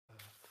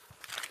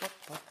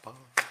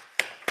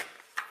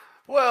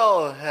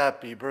Well,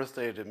 happy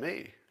birthday to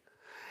me.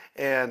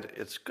 And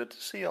it's good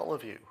to see all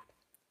of you.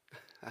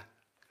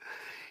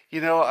 You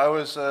know, I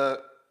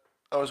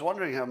was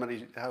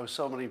wondering how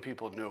so many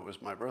people knew it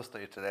was my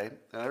birthday today,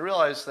 and I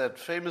realized that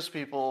famous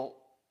people,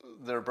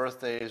 their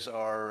birthdays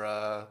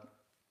are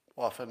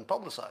often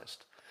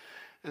publicized.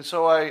 And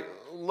so I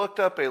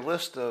looked up a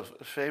list of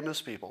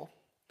famous people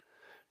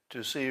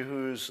to see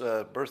whose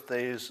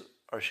birthdays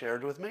are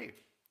shared with me.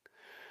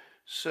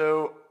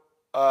 So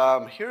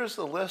here's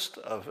the list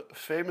of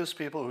famous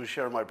people who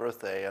share my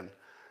birthday, and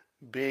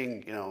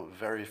being,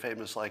 very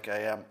famous like I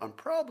am, I'm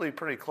probably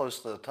pretty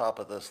close to the top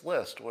of this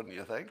list, wouldn't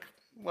you think?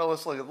 Well,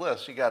 let's look at the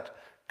list. You got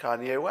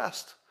Kanye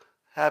West.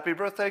 Happy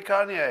birthday,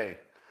 Kanye.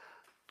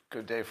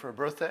 Good day for a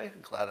birthday.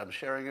 Glad I'm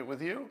sharing it with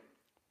you.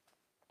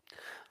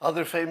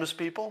 Other famous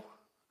people,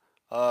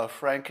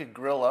 Frank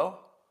Grillo.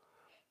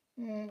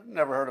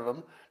 Never heard of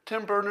him.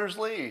 Tim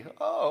Berners-Lee.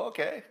 Oh,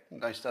 okay.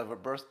 Nice to have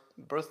a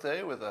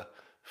birthday with a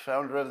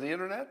founder of the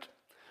internet.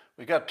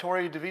 We got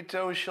Tori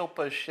DeVito,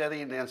 Shilpa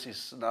Shetty, Nancy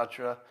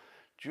Sinatra,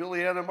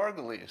 Juliana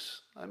Margulies.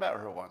 I met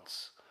her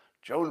once.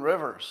 Joan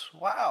Rivers.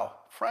 Wow.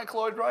 Frank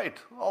Lloyd Wright.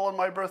 All on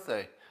my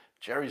birthday.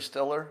 Jerry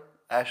Stiller,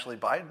 Ashley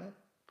Biden.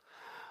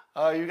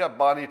 You got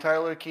Bonnie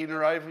Tyler,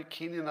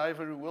 Keenan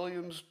Ivory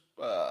Williams.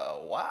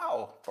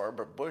 Wow.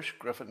 Barbara Bush,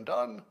 Griffin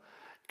Dunn,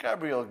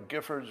 Gabrielle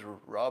Giffords,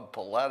 Rob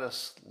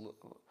Pilatus.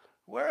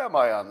 Where am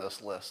I on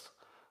this list?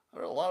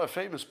 There are a lot of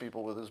famous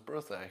people with his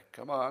birthday.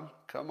 Come on,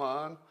 come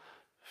on.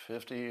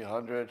 50,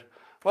 100.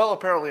 Well,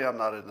 apparently I'm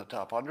not in the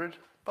top 100,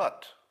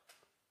 but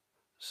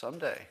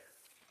someday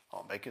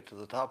I'll make it to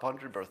the top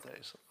 100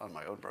 birthdays on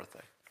my own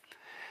birthday.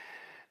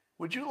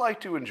 Would you like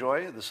to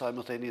enjoy the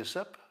Simultaneous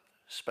Sip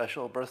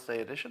special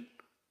birthday edition?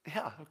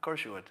 Yeah, of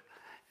course you would.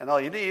 And all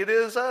you need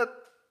is a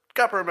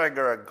copper mug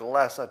or a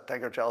glass, a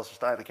tankard, chalice, a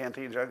stein, a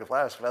canteen, jug, a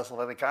flask, a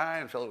vessel of any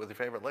kind. Fill it with your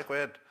favorite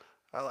liquid.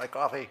 I like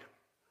coffee.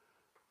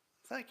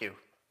 Thank you.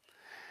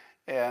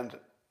 And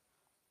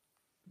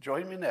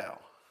join me now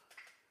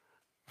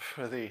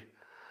for the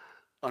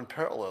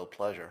unparalleled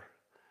pleasure,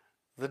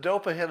 the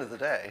dopamine hit of the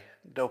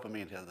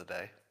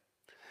day.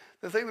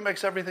 The thing that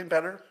makes everything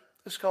better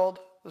is called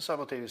the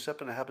Simultaneous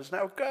Sip, and it happens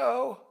now.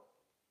 Go!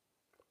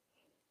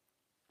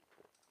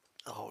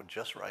 Oh,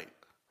 just right.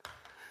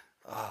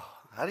 Oh,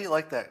 how do you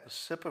like that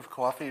sip of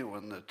coffee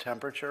when the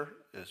temperature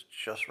is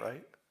just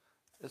right?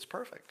 It's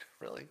perfect,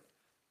 really.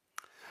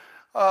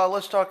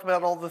 Let's talk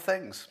about all the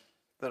things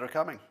that are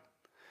coming.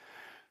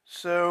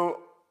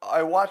 So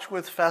I watch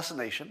with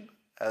fascination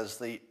as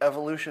the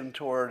evolution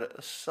toward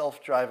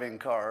self-driving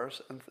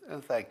cars,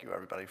 and thank you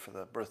everybody for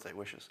the birthday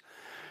wishes.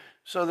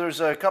 So there's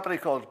a company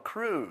called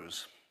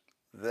Cruise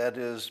that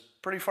is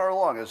pretty far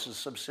along. It's a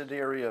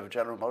subsidiary of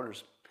General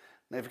Motors.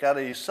 They've got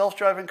a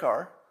self-driving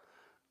car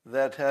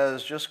that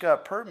has just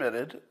got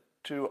permitted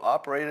to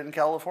operate in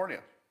California.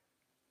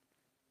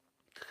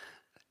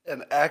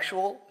 An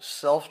actual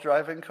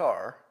self-driving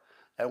car,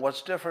 and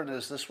what's different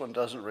is this one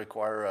doesn't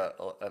require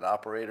an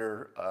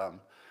operator,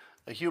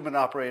 a human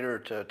operator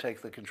to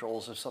take the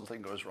controls if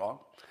something goes wrong.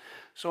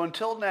 So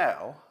until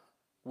now,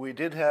 we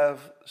did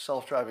have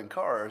self-driving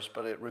cars,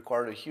 but it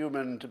required a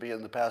human to be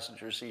in the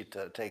passenger seat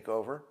to take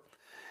over.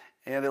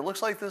 And it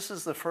looks like this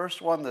is the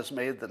first one that's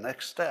made the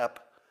next step,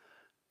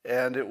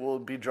 and it will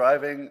be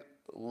driving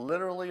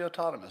literally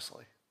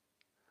autonomously.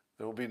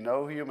 There will be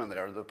no human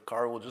there. The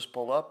car will just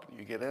pull up,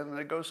 you get in, and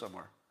it goes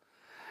somewhere.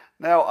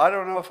 Now, I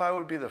don't know if I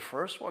would be the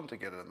first one to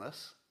get in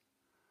this.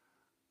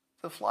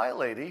 The fly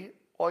lady,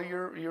 well,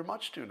 you're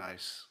much too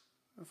nice.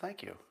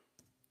 Thank you.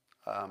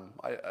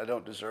 I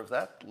don't deserve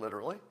that,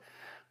 literally,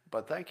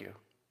 but thank you.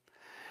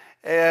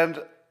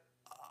 And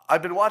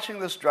I've been watching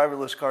this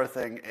driverless car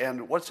thing,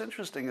 and what's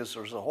interesting is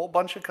there's a whole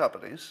bunch of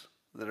companies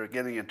that are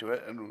getting into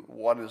it, and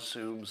one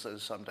assumes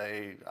that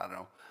someday, I don't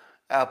know,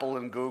 Apple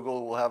and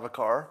Google will have a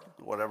car,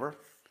 whatever.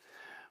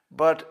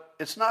 But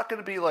it's not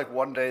going to be like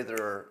one day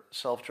there are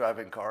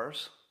self-driving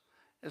cars.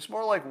 It's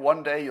more like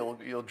one day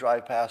you'll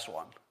drive past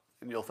one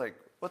and you'll think,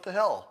 what the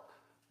hell?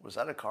 Was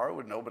that a car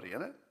with nobody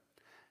in it?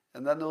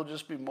 And then there'll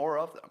just be more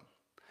of them.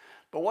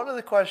 But one of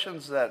the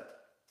questions that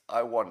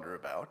I wonder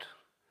about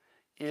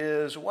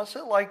is what's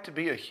it like to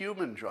be a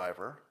human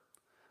driver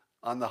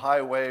on the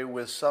highway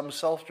with some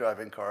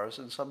self-driving cars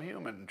and some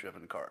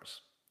human-driven cars?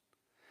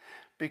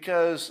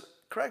 Because,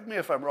 correct me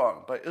if I'm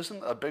wrong, but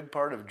isn't a big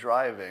part of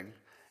driving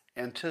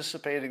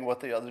anticipating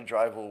what the other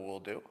driver will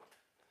do?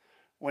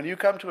 When you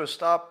come to a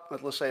stop,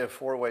 let's say a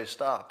four-way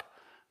stop,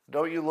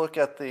 don't you look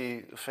at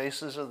the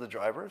faces of the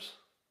drivers?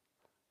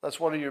 That's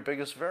one of your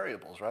biggest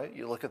variables, right?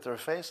 You look at their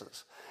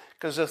faces.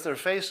 Because if their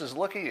face is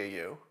looking at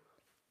you,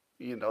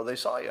 you know they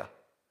saw you.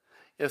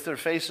 If their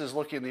face is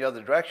looking the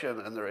other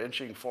direction and they're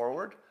inching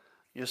forward,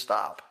 you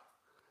stop.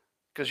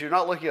 Because you're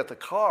not looking at the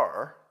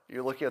car,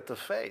 you're looking at the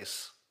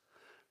face.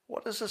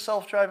 What does a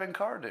self-driving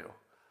car do?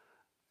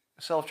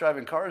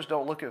 Self-driving cars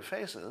don't look at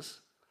faces,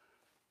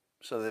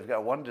 so they've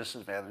got one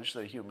disadvantage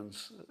that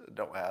humans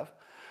don't have.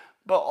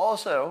 But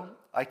also,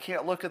 I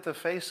can't look at the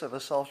face of a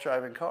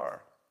self-driving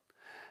car.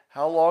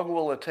 How long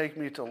will it take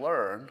me to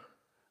learn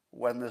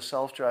when the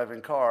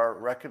self-driving car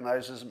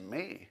recognizes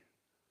me.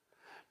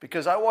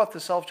 Because I want the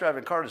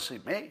self-driving car to see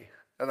me,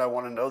 and I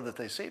want to know that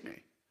they see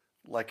me,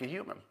 like a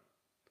human.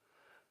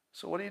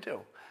 So what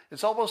do?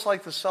 It's almost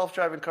like the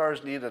self-driving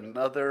cars need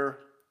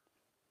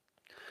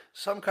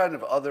some kind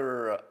of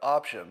other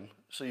option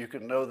so you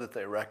can know that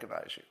they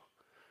recognize you.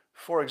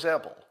 For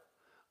example,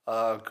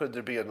 could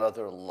there be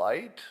another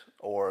light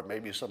or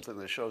maybe something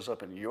that shows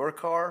up in your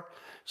car?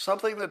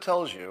 Something that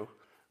tells you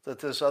that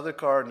this other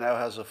car now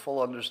has a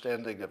full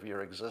understanding of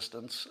your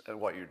existence and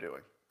what you're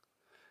doing.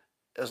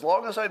 As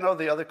long as I know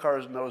the other car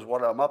knows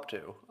what I'm up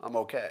to, I'm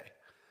okay.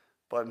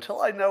 But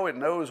until I know it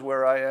knows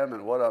where I am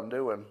and what I'm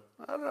doing,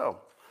 I don't know.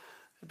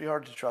 It'd be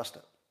hard to trust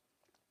it.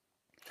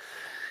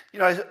 You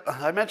know,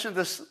 I mentioned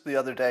this the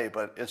other day,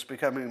 but it's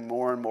becoming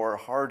more and more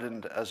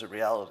hardened as a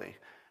reality.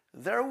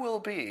 There will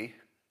be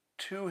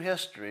two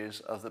histories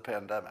of the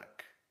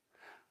pandemic.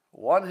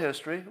 One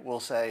history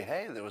will say,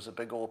 hey, there was a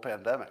big old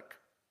pandemic.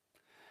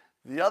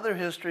 The other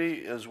history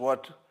is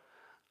what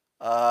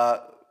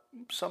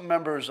some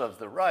members of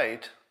the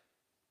right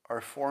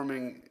are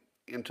forming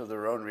into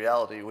their own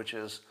reality, which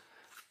is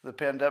the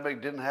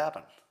pandemic didn't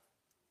happen.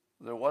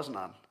 There was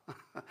none.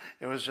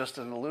 It was just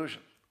an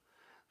illusion.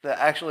 That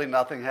actually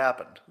nothing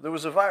happened. There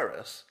was a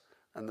virus,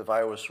 and the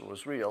virus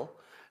was real,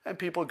 and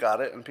people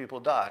got it and people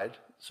died,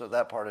 so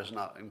that part is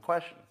not in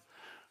question.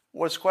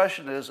 What's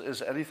questioned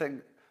is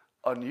anything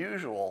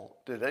unusual,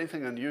 did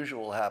anything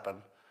unusual happen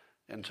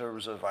in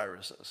terms of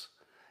viruses?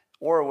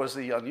 Or was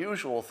the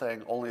unusual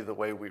thing only the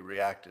way we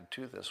reacted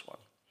to this one?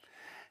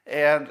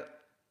 And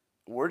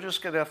we're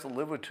just going to have to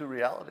live with two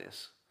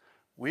realities.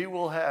 We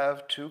will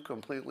have two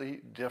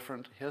completely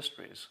different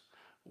histories.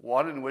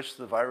 One in which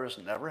the virus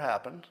never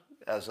happened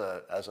as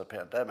a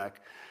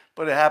pandemic,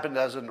 but it happened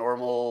as a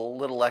normal,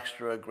 little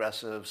extra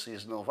aggressive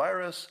seasonal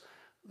virus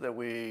that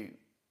we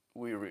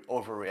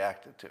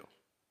overreacted to.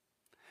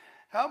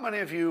 How many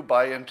of you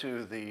buy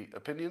into the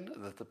opinion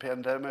that the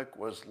pandemic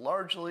was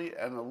largely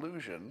an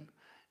illusion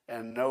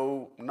and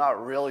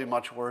not really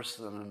much worse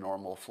than a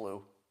normal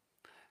flu?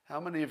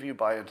 How many of you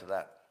buy into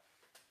that?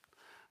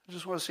 I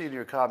just want to see in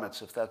your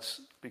comments if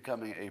that's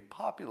becoming a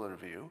popular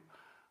view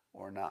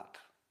or not.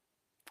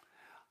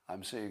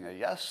 I'm seeing a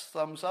yes,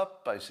 thumbs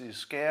up. I see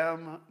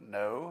scam,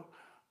 no.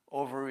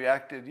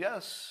 Overreacted,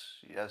 yes,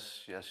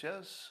 yes, yes,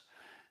 yes.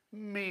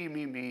 Me,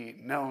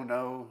 no,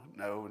 no,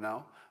 no,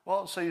 no.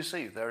 Well, so you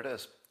see, there it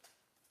is.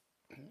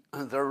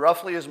 There are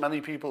roughly as many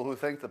people who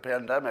think the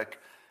pandemic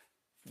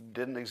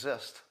didn't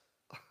exist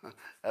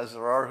as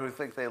there are who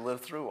think they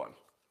lived through one.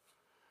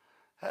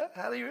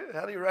 How do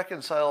you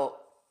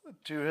reconcile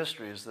two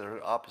histories that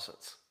are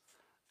opposites?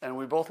 And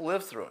we both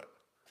lived through it,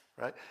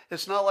 right?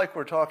 It's not like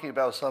we're talking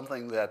about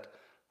something that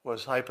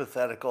was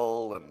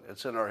hypothetical and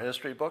it's in our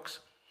history books.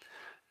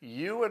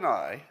 You and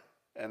I,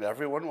 and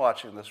everyone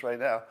watching this right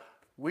now,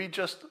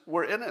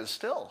 we're in it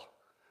still.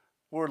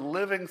 We're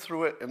living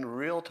through it in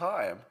real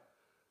time,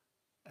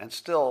 and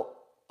still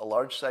a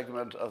large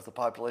segment of the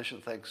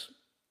population thinks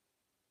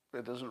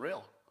it isn't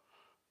real,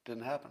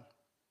 didn't happen.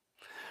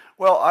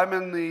 Well, I'm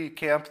in the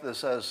camp that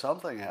says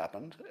something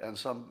happened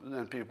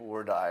and people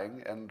were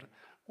dying, and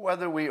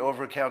whether we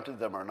overcounted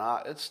them or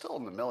not, it's still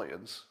in the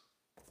millions.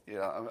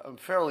 I'm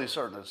fairly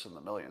certain it's in the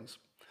millions.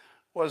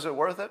 Was it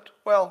worth it?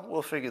 Well,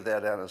 we'll figure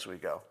that out as we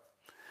go.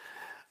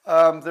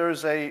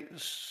 There's a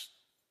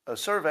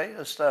survey,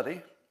 a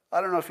study. I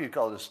don't know if you'd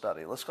call it a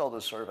study. Let's call it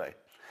a survey,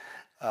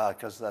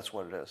 because that's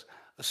what it is.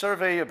 A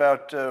survey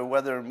about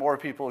whether more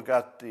people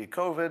got the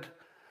COVID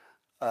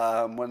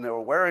when they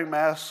were wearing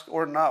masks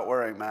or not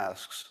wearing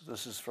masks.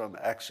 This is from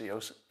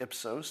Axios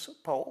Ipsos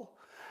poll.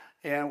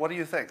 And what do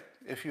you think?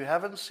 If you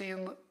haven't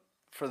seen,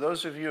 for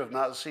those of you who have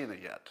not seen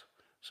it yet,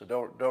 so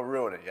don't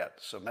ruin it yet.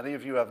 So many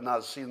of you have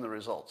not seen the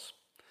results.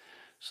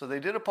 So they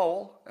did a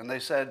poll and they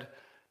said,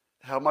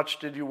 how much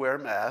did you wear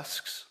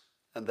masks?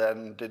 And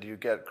then did you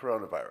get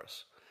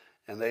coronavirus?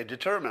 And they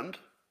determined,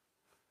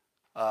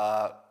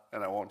 and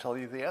I won't tell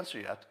you the answer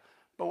yet,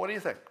 but what do you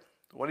think?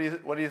 What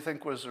do you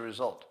think was the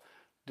result?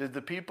 Did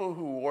the people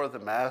who wore the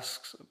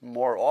masks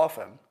more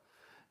often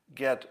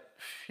get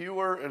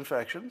fewer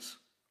infections,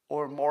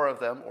 or more of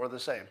them, or the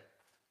same?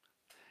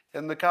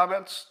 In the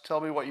comments,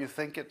 tell me what you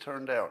think it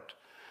turned out.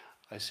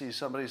 I see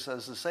somebody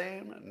says the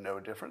same, no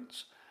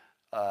difference.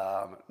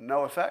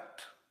 No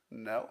effect,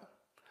 no.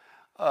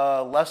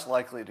 Less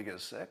likely to get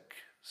sick,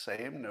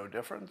 same, no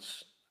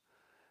difference.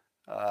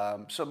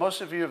 So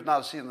most of you have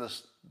not seen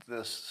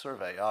this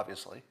survey,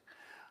 obviously.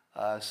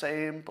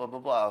 Same, blah, blah,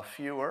 blah,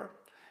 fewer.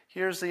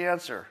 Here's the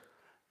answer.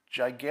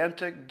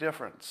 Gigantic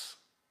difference.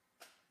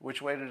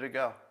 Which way did it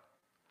go?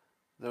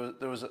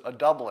 There was a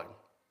doubling.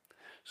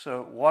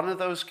 So one of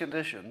those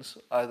conditions,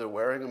 either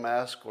wearing a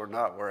mask or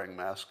not wearing a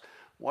mask,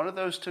 one of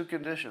those two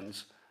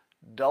conditions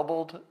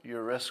doubled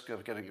your risk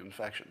of getting an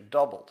infection.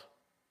 Doubled,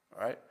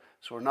 all right?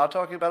 So we're not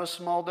talking about a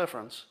small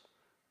difference.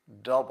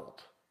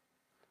 Doubled.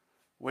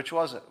 Which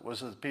was it?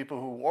 Was it the people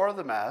who wore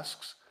the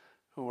masks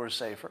who were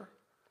safer?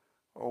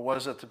 Or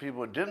was it the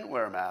people who didn't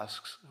wear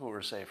masks who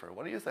were safer?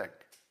 What do you think?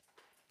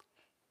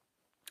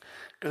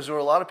 Because there are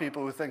a lot of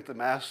people who think the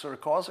masks are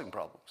causing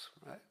problems,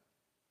 right?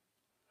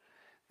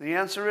 The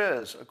answer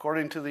is,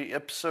 according to the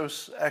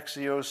Ipsos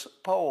Axios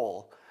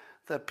poll,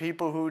 that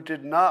people who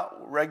did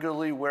not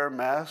regularly wear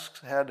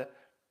masks had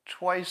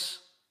twice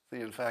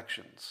the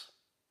infections.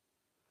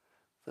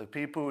 The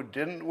people who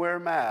didn't wear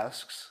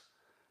masks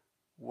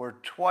were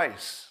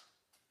twice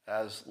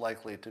as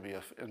likely to be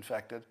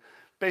infected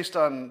based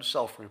on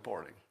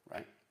self-reporting,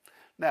 right?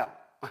 Now,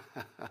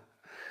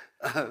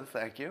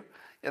 thank you.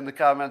 In the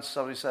comments,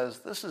 somebody says,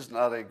 this is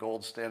not a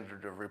gold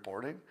standard of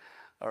reporting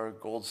or a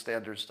gold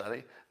standard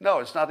study. No,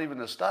 it's not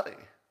even a study.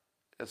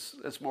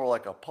 It's more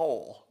like a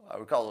poll. I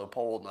would call it a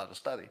poll, not a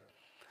study.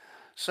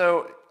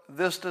 So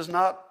this does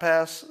not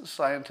pass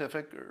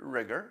scientific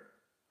rigor.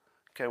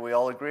 Can we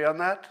all agree on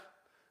that?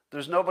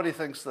 There's nobody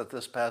thinks that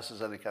this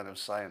passes any kind of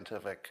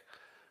scientific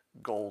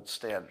gold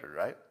standard,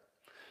 right?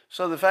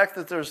 So the fact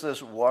that there's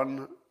this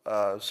one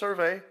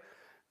survey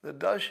that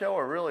does show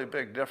a really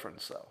big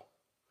difference, though.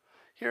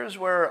 Here's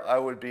where I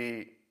would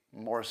be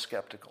more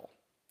skeptical.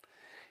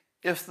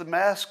 If the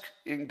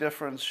masking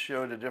difference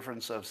showed a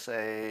difference of,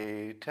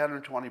 say, 10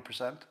 or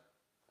 20%,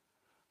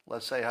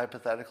 let's say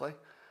hypothetically,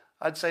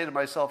 I'd say to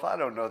myself, I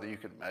don't know that you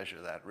can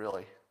measure that,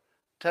 really.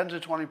 10 to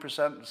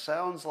 20%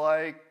 sounds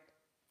like,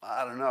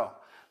 I don't know,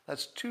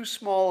 that's too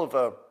small of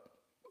a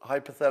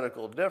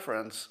hypothetical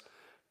difference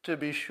to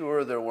be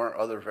sure there weren't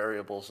other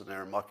variables in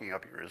there mucking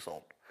up your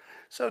result.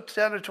 So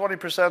 10 to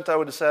 20%, I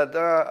would have said,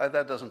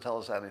 that doesn't tell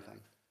us anything.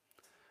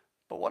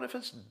 But what if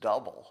it's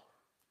double?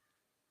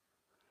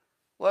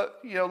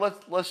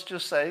 Let's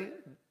just say,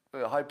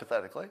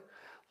 hypothetically,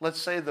 let's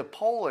say the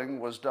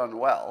polling was done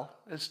well.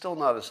 It's still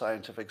not a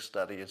scientific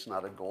study. It's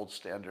not a gold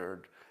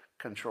standard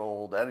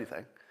controlled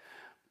anything.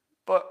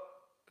 But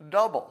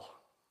double,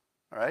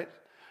 right?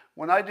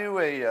 When I do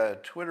a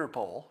Twitter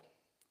poll,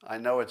 I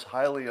know it's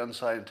highly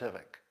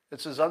unscientific.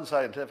 It's as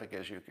unscientific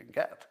as you can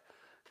get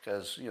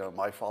because,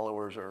 my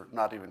followers are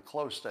not even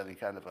close to any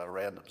kind of a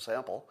random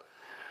sample.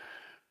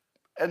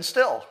 And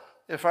still,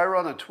 if I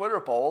run a Twitter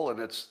poll and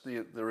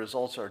the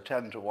results are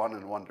 10 to 1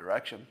 in one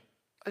direction,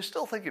 I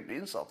still think it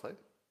means something.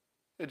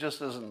 It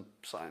just isn't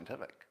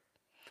scientific.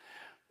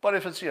 But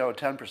if it's, a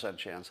 10%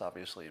 chance,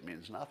 obviously it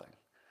means nothing.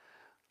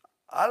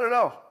 I don't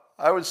know.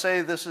 I would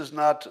say this is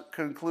not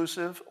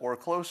conclusive or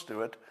close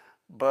to it,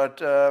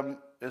 but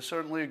it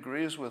certainly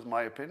agrees with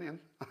my opinion.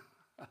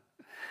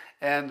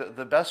 And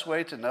the best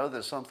way to know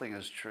that something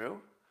is true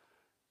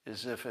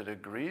is if it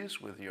agrees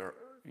with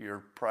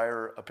your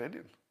prior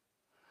opinion.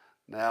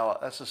 Now,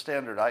 that's the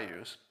standard I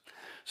use.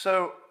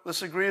 So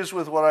this agrees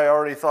with what I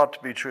already thought to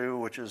be true,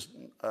 which is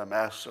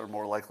masks are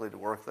more likely to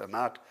work than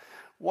not.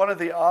 One of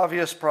the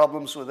obvious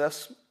problems with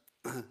this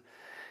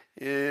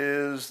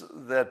is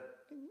that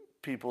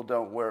people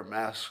don't wear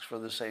masks for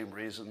the same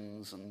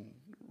reasons and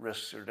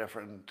risks are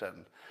different.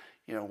 And,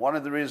 one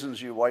of the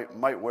reasons you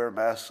might wear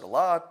masks a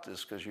lot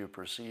is because you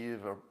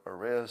perceive a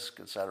risk,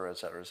 et cetera, et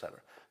cetera, et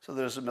cetera. So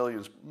there's a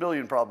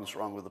million problems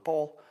wrong with the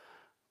poll.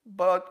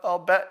 But I'll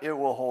bet it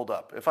will hold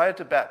up. If I had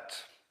to bet,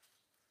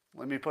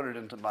 let me put it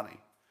into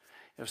money.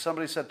 If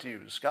somebody said to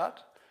you,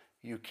 Scott,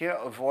 you can't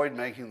avoid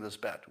making this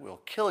bet.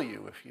 We'll kill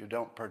you if you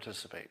don't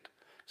participate.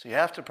 So you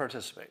have to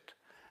participate.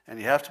 And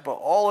you have to put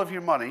all of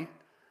your money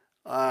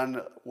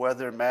on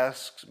whether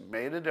masks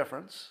made a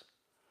difference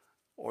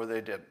or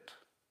they didn't.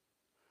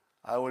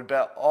 I would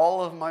bet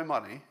all of my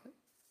money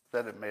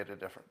that it made a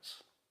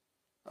difference.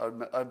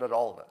 I'd bet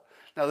all of it.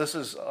 Now, this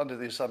is under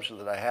the assumption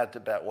that I had to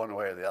bet one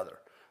way or the other.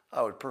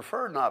 I would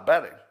prefer not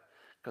betting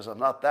because I'm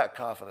not that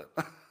confident.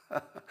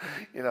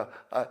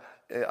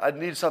 I'd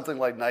need something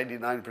like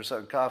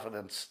 99%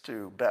 confidence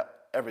to bet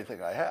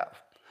everything I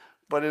have.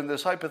 But in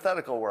this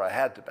hypothetical where I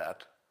had to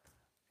bet,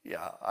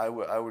 I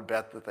would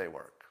bet that they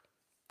work.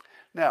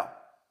 Now,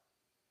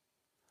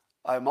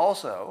 I'm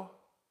also,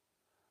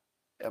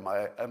 am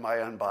I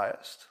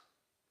unbiased?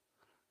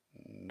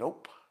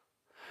 Nope.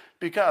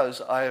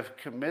 Because I have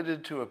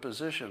committed to a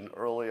position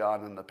early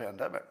on in the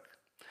pandemic.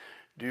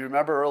 Do you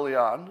remember early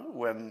on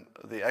when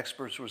the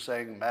experts were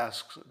saying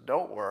masks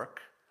don't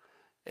work?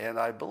 And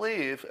I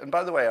believe, and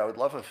by the way, I would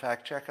love a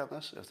fact check on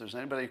this. If there's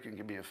anybody who can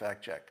give me a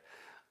fact check.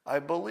 I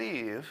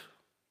believe,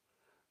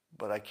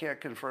 but I can't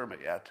confirm it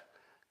yet,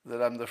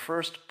 that I'm the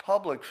first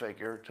public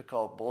figure to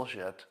call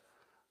bullshit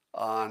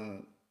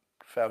on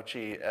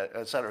Fauci,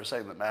 et cetera,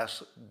 saying that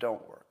masks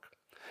don't work.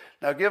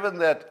 Now, given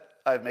that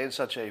I've made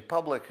such a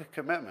public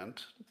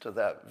commitment to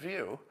that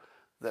view,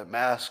 that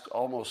masks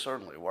almost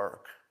certainly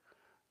work,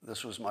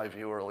 this was my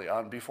view early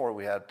on, before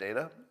we had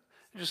data,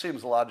 it just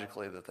seems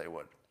logically that they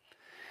would.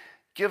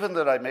 Given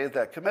that I made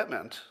that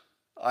commitment,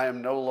 I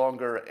am no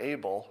longer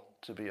able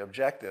to be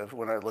objective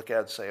when I look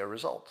at, say, a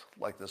result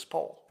like this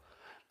poll,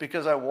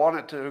 because I want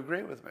it to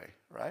agree with me,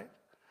 right?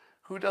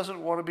 Who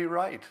doesn't want to be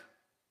right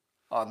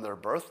on their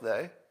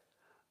birthday?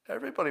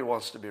 Everybody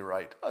wants to be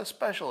right,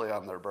 especially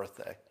on their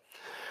birthday.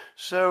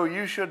 So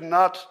you should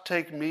not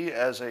take me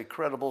as a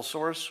credible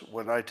source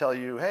when I tell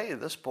you, hey,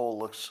 this poll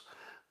looks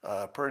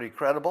pretty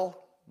credible,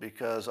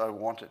 because I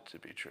want it to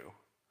be true.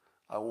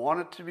 I want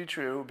it to be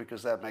true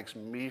because that makes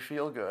me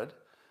feel good,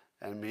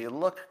 and me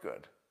look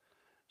good.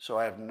 So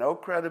I have no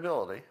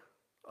credibility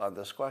on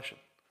this question.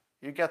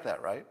 You get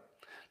that, right?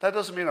 That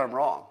doesn't mean I'm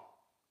wrong.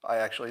 I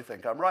actually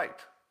think I'm right.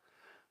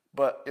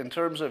 But in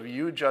terms of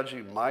you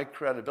judging my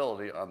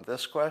credibility on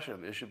this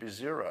question, it should be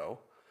zero,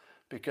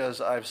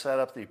 because I've set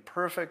up the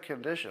perfect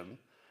condition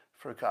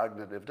for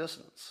cognitive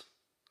dissonance.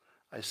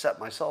 I set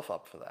myself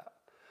up for that.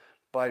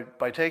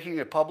 By taking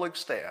a public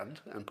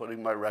stand and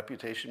putting my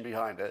reputation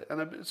behind it,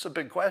 and it's a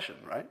big question,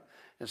 right?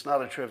 It's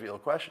not a trivial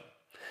question.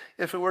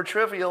 If it were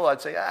trivial,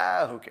 I'd say,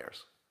 who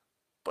cares?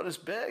 But it's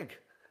big.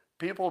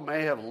 People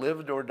may have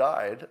lived or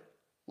died,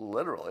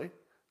 literally,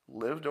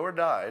 lived or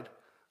died,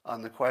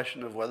 on the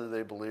question of whether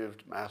they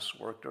believed masks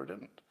worked or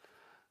didn't.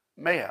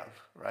 May have,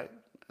 right?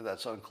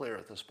 That's unclear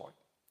at this point.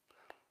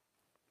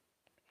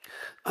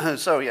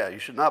 So yeah, you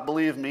should not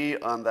believe me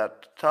on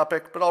that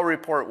topic, but I'll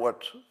report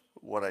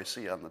what I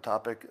see on the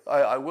topic.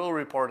 I will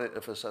report it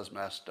if it says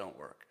masks don't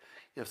work.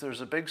 If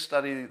there's a big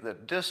study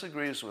that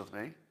disagrees with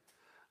me,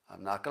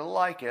 I'm not going to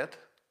like it,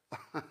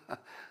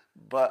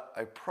 but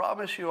I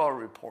promise you I'll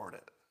report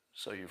it,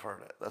 so you've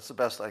heard it. That's the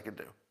best I can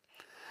do.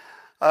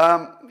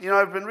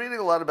 I've been reading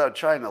a lot about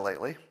China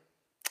lately.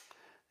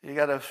 You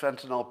got a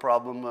fentanyl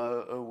problem,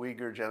 a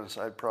Uyghur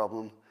genocide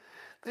problem.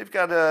 They've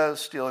got a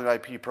stealing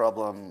IP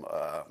problem,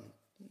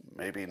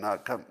 maybe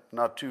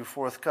not too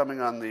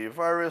forthcoming on the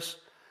virus.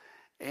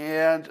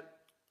 And,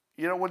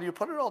 when you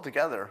put it all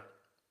together,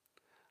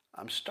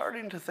 I'm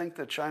starting to think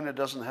that China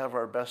doesn't have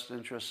our best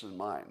interests in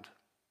mind.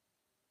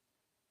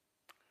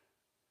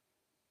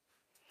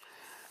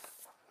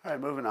 All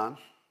right, moving on.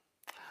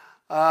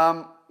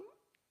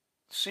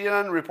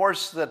 CNN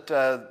reports that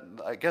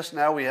I guess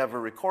now we have a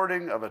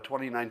recording of a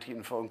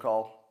 2019 phone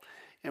call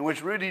in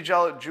which Rudy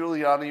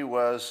Giuliani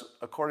was,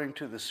 according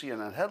to the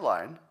CNN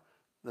headline,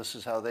 this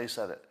is how they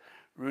said it,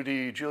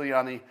 Rudy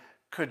Giuliani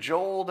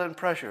cajoled and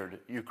pressured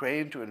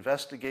Ukraine to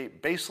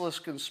investigate baseless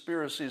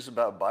conspiracies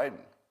about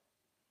Biden.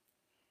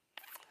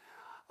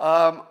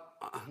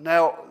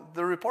 Now,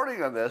 the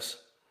reporting on this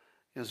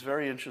is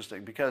very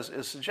interesting because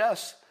it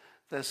suggests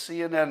that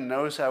CNN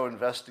knows how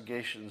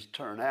investigations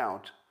turn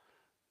out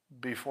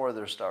before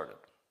they're started.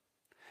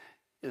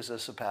 Is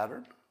this a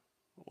pattern?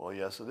 Well,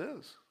 yes, it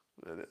is.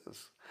 It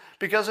is.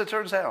 Because it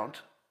turns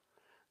out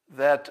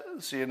that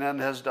CNN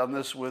has done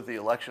this with the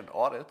election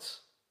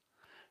audits.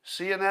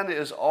 CNN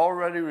is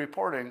already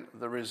reporting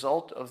the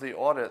result of the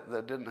audit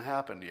that didn't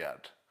happen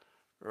yet,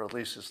 or at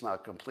least it's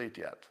not complete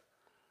yet.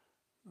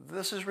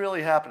 This is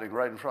really happening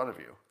right in front of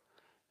you.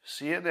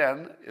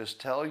 CNN is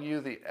telling you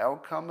the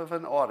outcome of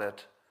an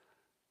audit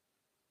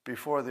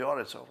before the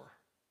audit's over.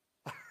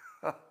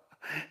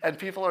 And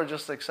people are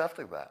just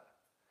accepting that.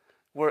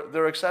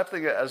 They're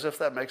accepting it as if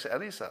that makes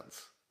any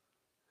sense.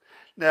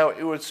 Now,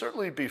 it would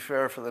certainly be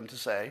fair for them to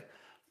say,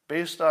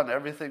 based on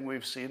everything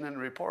we've seen and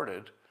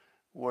reported,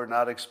 we're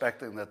not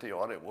expecting that the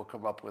audit will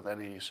come up with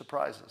any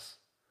surprises.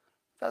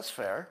 That's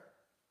fair.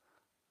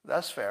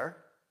 That's fair.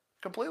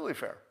 Completely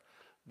fair.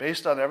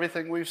 Based on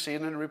everything we've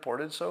seen and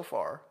reported so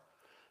far,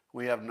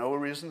 we have no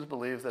reason to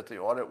believe that the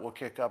audit will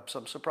kick up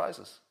some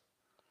surprises.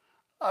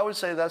 I would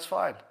say that's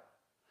fine.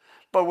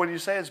 But when you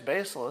say it's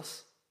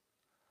baseless,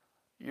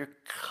 you're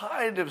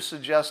kind of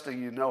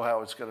suggesting you know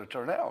how it's going to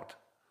turn out,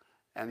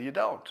 and you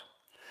don't.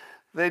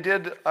 They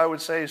did, I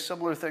would say,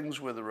 similar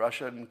things with the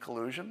Russian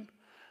collusion.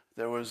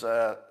 There was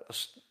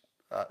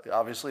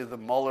obviously the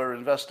Mueller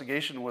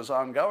investigation was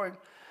ongoing,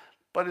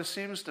 but it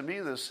seems to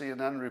me that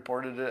CNN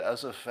reported it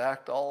as a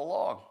fact all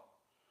along,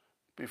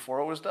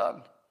 before it was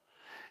done.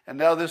 And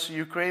now this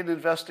Ukraine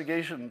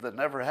investigation that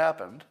never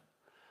happened,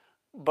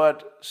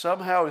 but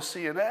somehow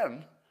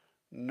CNN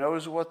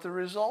knows what the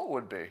result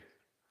would be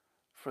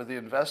for the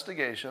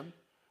investigation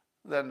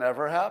that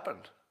never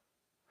happened.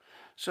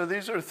 So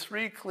these are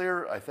three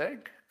clear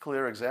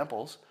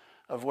examples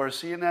of where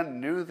CNN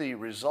knew the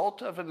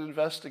result of an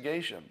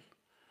investigation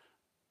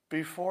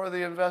before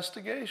the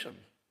investigation.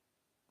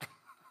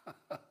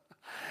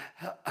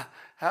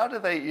 How do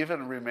they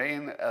even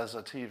remain as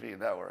a TV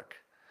network?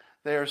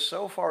 They are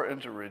so far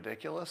into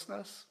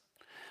ridiculousness.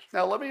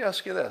 Now, let me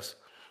ask you this.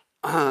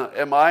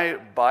 Am I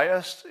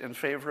biased in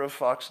favor of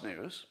Fox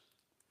News?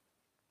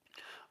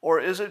 Or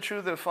is it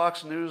true that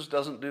Fox News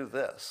doesn't do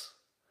this?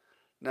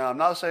 Now, I'm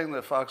not saying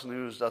that Fox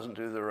News doesn't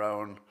do their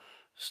own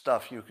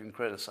stuff you can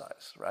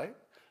criticize, right?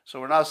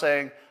 So we're not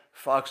saying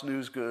Fox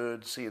News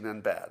good,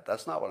 CNN bad.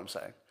 That's not what I'm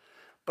saying.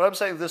 But I'm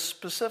saying this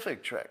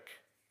specific trick,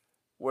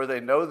 where they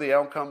know the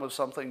outcome of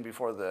something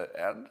before the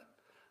end,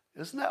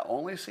 isn't that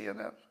only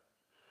CNN?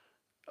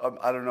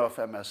 I don't know if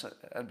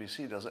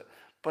MSNBC does it.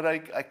 But I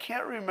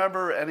can't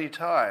remember any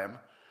time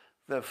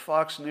that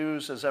Fox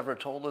News has ever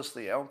told us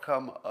the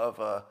outcome of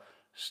a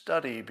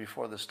study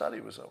before the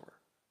study was over.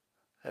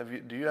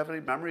 Do you have any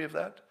memory of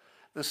that?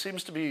 This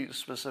seems to be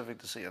specific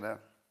to CNN.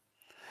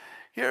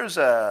 Here's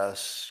a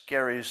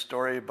scary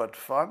story, but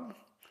fun.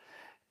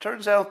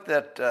 Turns out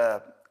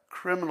that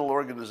criminal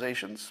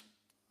organizations,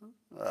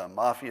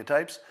 mafia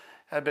types,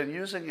 have been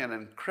using an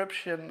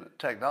encryption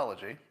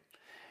technology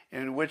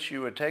in which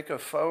you would take a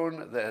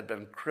phone that had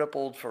been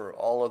crippled for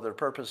all other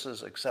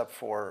purposes except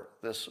for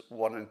this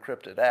one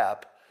encrypted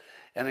app,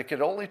 and it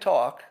could only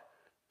talk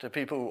to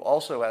people who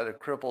also had a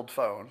crippled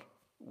phone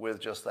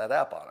with just that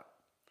app on it.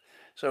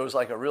 So it was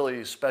like a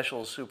really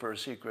special, super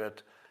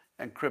secret,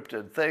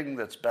 encrypted thing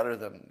that's better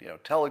than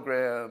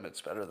Telegram.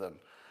 It's better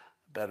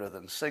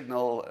than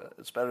Signal.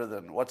 It's better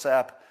than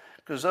WhatsApp,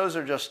 because those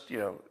are just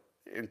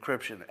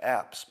encryption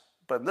apps.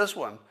 But in this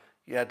one,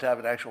 you had to have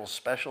an actual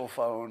special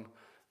phone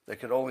that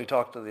could only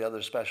talk to the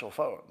other special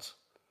phones.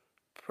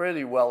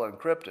 Pretty well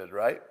encrypted,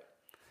 right?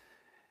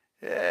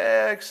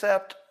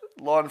 Except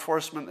law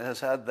enforcement has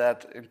had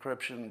that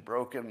encryption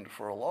broken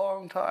for a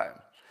long time.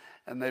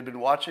 And they've been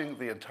watching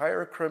the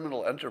entire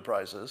criminal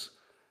enterprises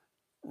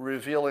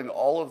revealing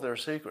all of their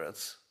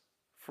secrets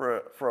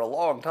for a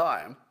long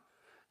time,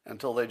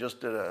 until they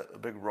just did a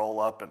big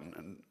roll-up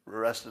and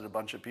arrested a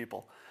bunch of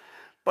people.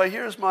 But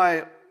here's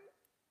my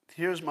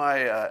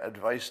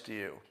advice to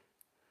you.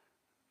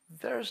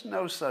 There's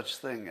no such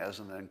thing as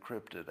an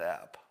encrypted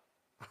app.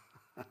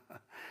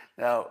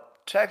 Now,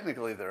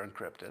 technically they're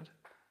encrypted,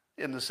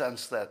 in the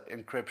sense that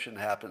encryption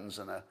happens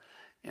in a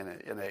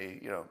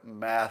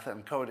math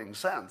and coding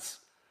sense.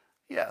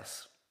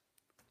 Yes.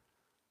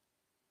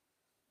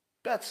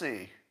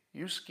 Betsy,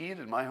 you skied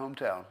in my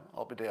hometown.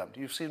 I'll be damned.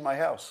 You've seen my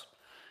house.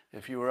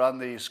 If you were on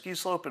the ski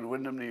slope in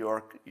Windham, New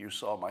York, you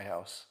saw my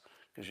house,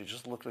 because you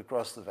just looked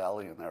across the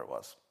valley and there it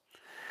was.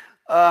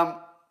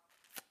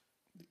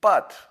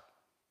 But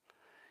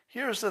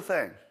here's the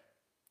thing.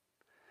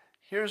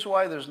 Here's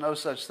why there's no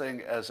such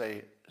thing as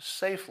a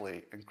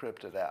safely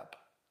encrypted app.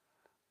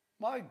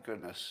 My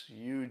goodness,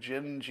 you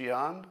Jin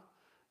Jian,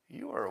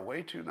 you are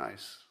way too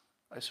nice.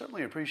 I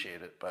certainly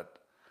appreciate it, but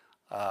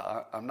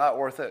I'm not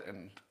worth it,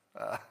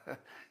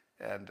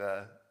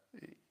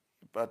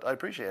 but I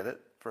appreciate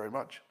it very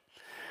much.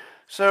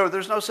 So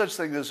there's no such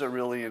thing as a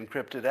really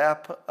encrypted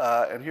app,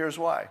 and here's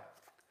why.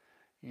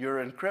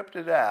 Your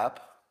encrypted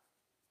app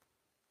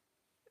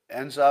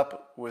ends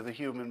up with a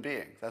human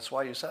being. That's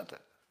why you sent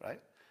it, right?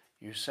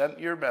 You sent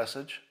your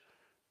message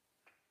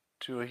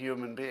to a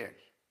human being.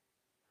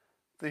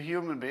 The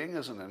human being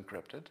isn't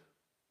encrypted,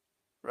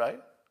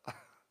 right?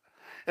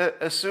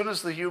 As soon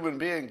as the human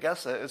being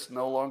gets it, it's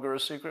no longer a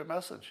secret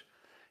message.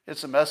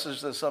 It's a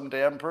message that some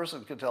damn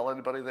person can tell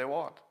anybody they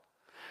want.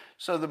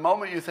 So the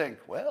moment you think,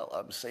 well,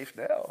 I'm safe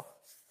now,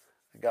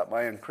 I got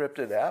my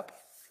encrypted app,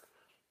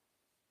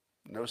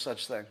 no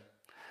such thing.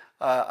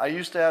 I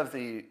used to have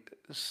the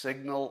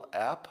Signal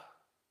app,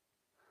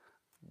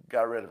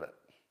 got rid of it.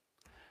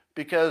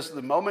 Because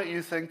the moment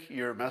you think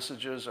your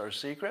messages are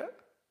secret,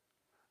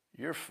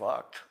 you're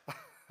fucked.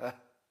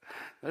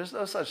 There's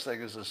no such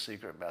thing as a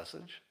secret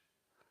message.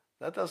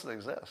 That doesn't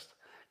exist,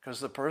 because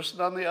the person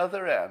on the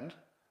other end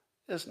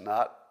is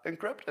not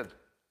encrypted.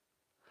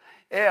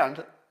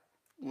 And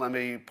let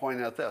me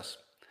point out this.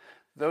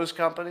 Those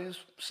companies,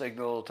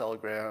 Signal,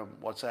 Telegram,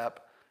 WhatsApp,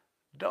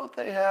 don't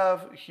they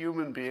have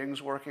human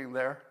beings working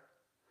there?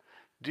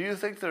 Do you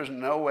think there's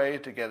no way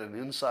to get an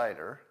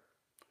insider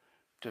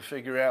to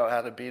figure out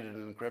how to beat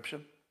an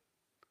encryption?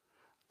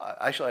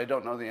 Actually, I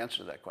don't know the answer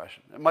to that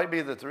question. It might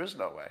be that there is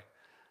no way,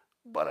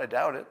 but I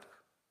doubt it.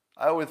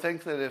 I would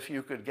think that if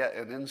you could get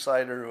an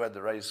insider who had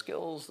the right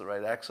skills, the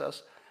right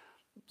access,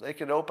 they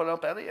could open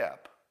up any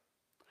app.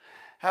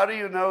 How do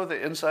you know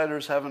the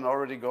insiders haven't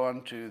already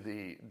gone to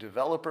the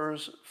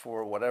developers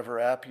for whatever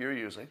app you're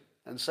using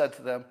and said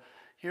to them,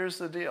 here's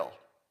the deal.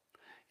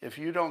 If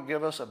you don't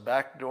give us a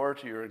backdoor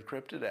to your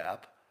encrypted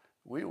app,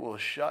 we will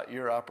shut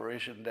your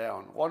operation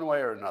down one way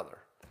or another.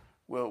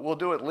 We'll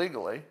do it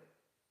legally,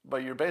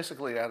 but you're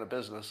basically out of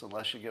business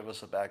unless you give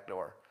us a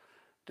backdoor.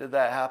 Did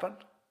that happen?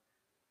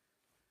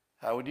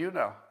 How would you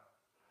know?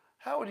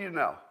 How would you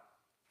know?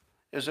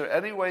 Is there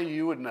any way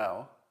you would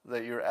know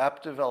that your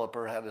app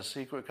developer had a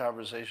secret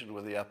conversation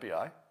with the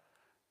FBI?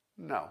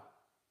 No.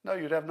 No,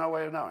 you'd have no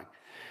way of knowing.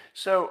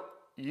 So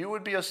you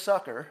would be a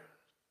sucker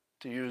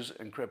to use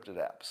encrypted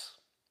apps.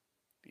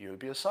 You would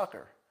be a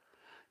sucker.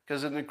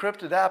 Because an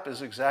encrypted app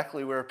is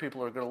exactly where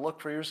people are going to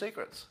look for your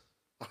secrets.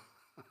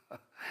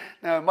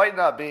 Now, it might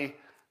not be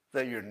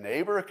that your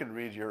neighbor can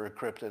read your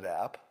encrypted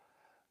app,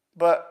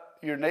 but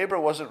your neighbor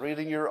wasn't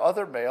reading your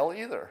other mail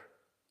either.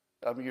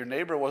 I mean, your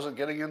neighbor wasn't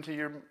getting into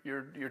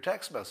your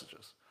text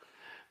messages.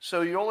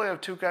 So you only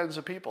have two kinds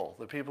of people: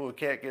 the people who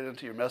can't get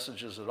into your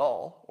messages at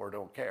all or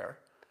don't care,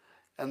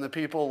 and the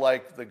people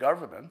like the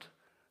government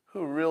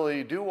who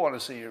really do want to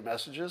see your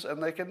messages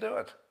and they can do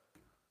it.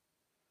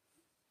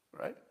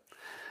 Right?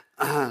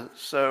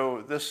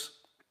 So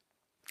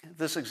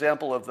this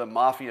example of the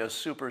mafia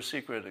super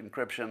secret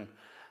encryption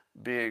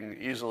being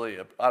easily,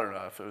 I don't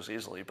know if it was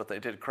easily, but they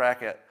did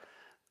crack it.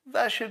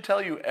 That should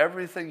tell you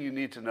everything you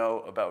need to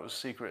know about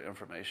secret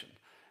information.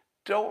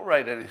 Don't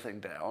write anything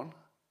down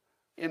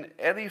in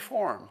any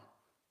form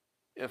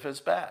if it's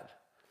bad.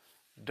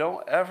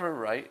 Don't ever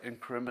write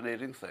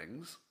incriminating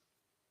things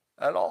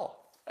at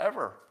all,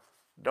 ever.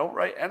 Don't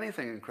write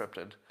anything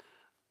encrypted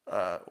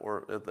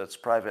or that's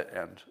private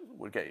and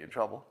would get you in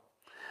trouble.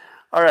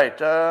 All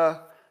right,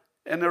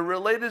 in a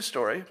related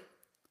story,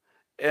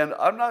 And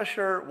I'm not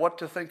sure what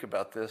to think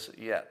about this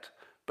yet.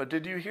 But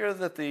did you hear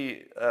that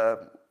the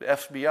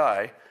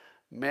FBI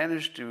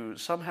managed to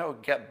somehow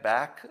get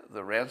back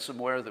the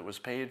ransomware that was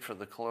paid for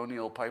the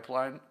Colonial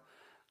Pipeline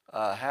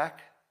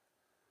hack?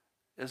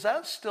 Is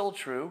that still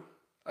true?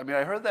 I mean,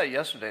 I heard that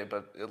yesterday,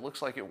 but it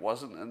looks like it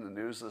wasn't in the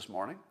news this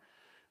morning.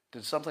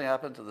 Did something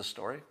happen to the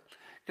story?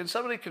 Can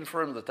somebody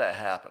confirm that that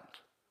happened?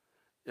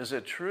 Is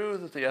it true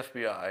that the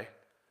FBI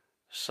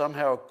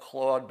somehow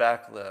clawed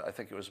back I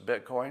think it was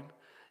Bitcoin,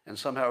 and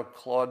somehow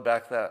clawed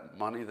back that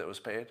money that was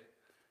paid?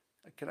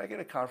 Can I get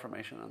a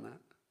confirmation on that?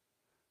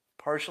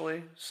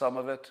 Partially, some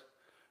of it,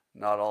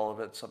 not all of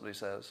it, somebody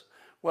says.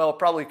 Well,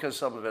 probably because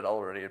some of it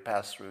already had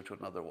passed through to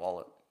another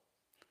wallet.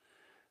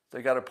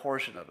 They got a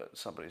portion of it,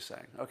 somebody's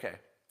saying. Okay.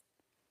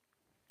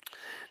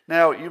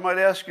 Now, you might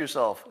ask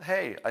yourself,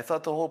 hey, I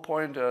thought the whole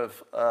point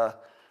of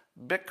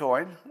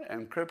Bitcoin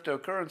and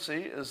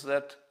cryptocurrency is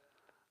that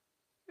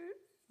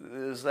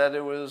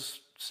it was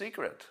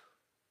secret.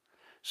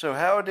 So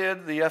how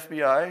did the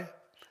FBI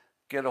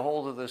get a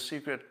hold of the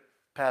secret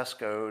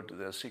passcode,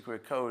 the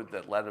secret code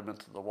that led them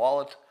into the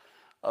wallet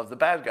of the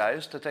bad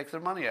guys to take their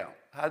money out?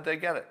 How'd they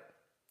get it?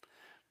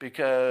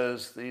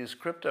 Because these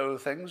crypto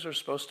things are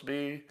supposed to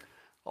be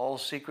all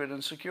secret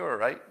and secure,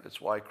 right?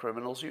 It's why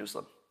criminals use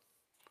them.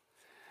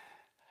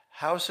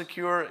 How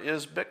secure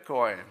is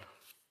Bitcoin?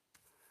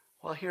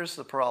 Well, here's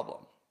the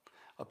problem.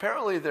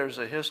 Apparently there's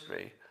a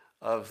history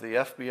of the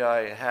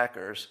FBI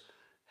hackers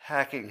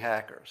hacking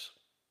hackers.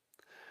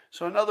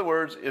 So in other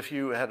words, if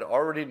you had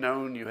already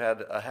known you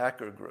had a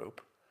hacker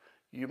group,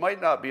 you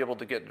might not be able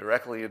to get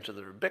directly into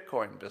their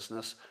Bitcoin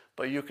business,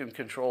 but you can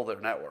control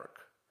their network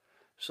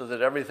so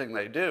that everything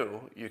they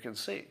do, you can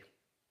see.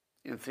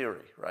 In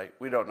theory, right?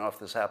 We don't know if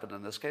this happened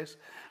in this case,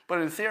 but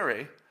in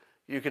theory,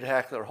 you could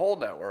hack their whole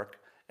network,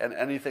 and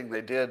anything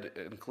they did,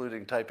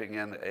 including typing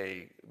in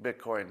a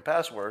Bitcoin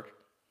password,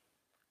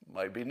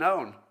 might be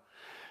known.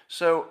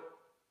 So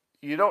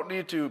you don't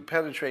need to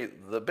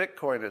penetrate the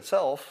Bitcoin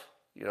itself,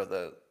 you know,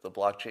 the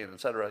blockchain,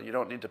 etc. You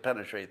don't need to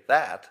penetrate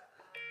that.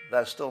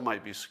 That still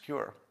might be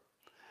secure.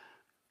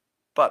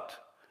 But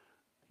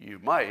you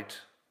might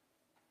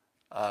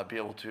be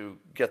able to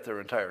get their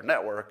entire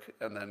network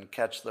and then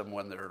catch them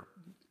when they're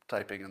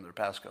typing in their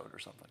passcode or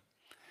something.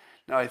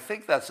 Now, I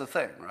think that's the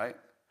thing, right?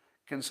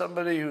 Can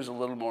somebody who's a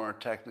little more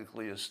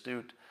technically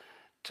astute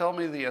tell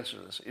me the answer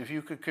to this? If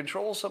you could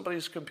control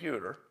somebody's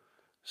computer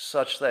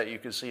such that you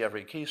could see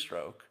every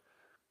keystroke,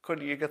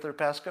 couldn't you get their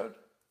passcode?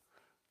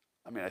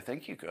 I mean, I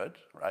think you could,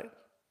 right?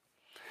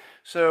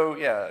 So,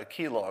 yeah, a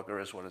keylogger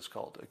is what it's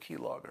called, a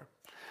keylogger.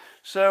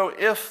 So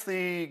if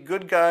the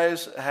good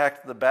guys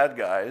hacked the bad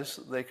guys,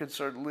 they could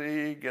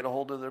certainly get a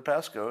hold of their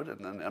passcode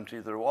and then empty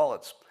their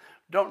wallets.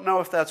 Don't know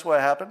if that's what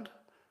happened.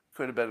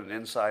 Could have been an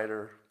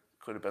insider,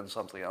 could have been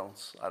something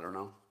else, I don't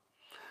know.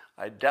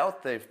 I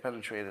doubt they've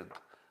penetrated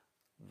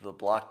the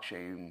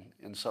blockchain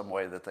in some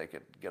way that they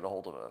could get a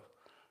hold of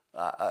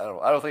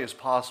I don't think it's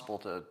possible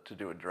to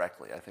do it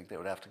directly. I think they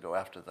would have to go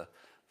after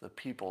the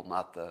people,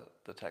 not the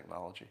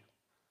technology.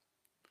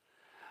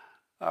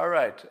 All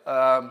right,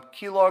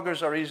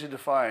 keyloggers are easy to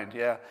find,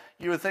 yeah.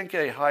 You would think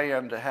a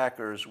high-end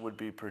hackers would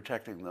be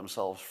protecting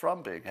themselves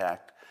from being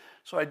hacked,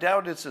 so I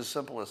doubt it's as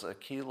simple as a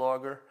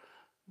keylogger,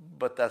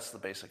 but that's the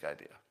basic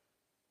idea.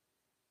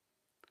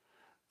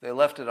 They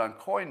left it on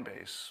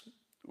Coinbase,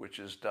 which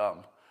is dumb,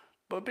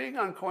 but being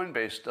on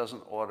Coinbase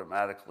doesn't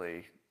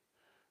automatically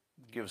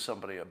give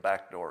somebody a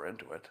backdoor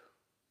into it.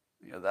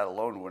 You know, that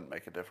alone wouldn't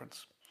make a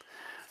difference.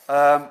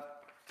 All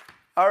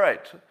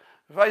right,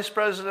 Vice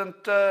President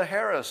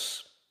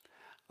Harris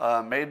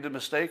made the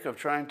mistake of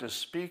trying to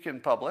speak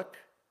in public.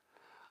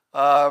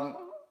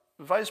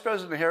 Vice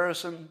President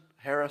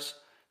Harris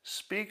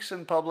speaks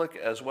in public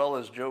as well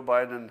as Joe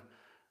Biden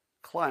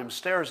climbs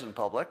stairs in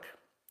public.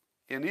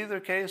 In either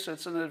case,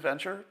 it's an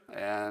adventure,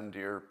 and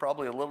you're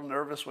probably a little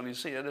nervous when you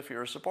see it if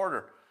you're a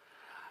supporter.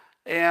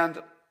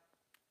 And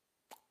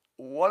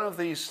one of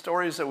the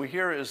stories that we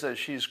hear is that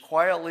she's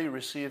quietly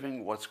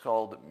receiving what's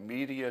called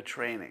media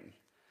training.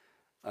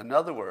 In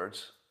other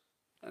words,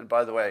 and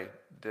by the way,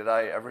 did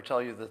I ever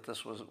tell you that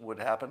this would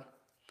happen?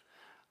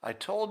 I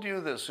told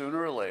you that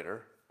sooner or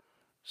later,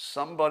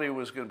 somebody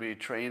was going to be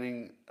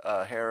training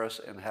Harris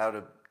in how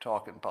to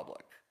talk in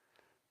public,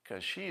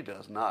 because she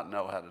does not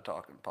know how to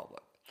talk in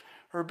public.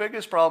 Her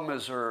biggest problem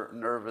is her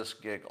nervous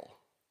giggle.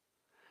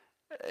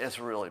 It's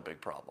a really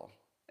big problem.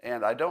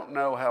 And I don't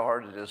know how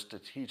hard it is to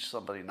teach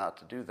somebody not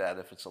to do that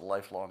if it's a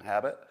lifelong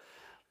habit.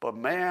 But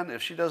man,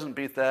 if she doesn't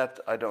beat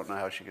that, I don't know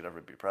how she could ever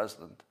be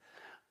president.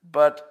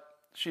 But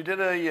she did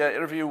an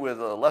interview with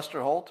Lester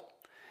Holt,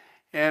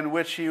 in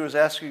which he was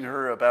asking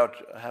her about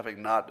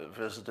having not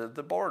visited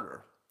the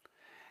border.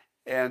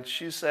 And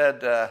she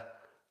said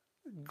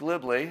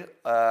glibly,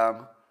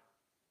 but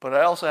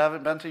I also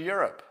haven't been to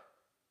Europe.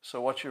 So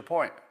what's your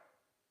point?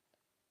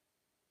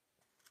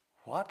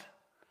 What?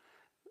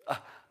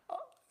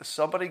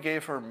 Somebody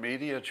gave her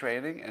media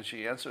training and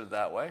she answered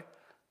that way,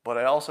 but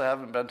I also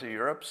haven't been to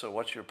Europe, so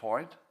what's your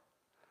point?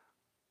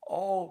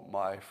 Oh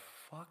my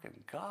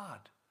fucking God.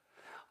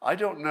 I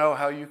don't know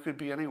how you could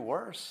be any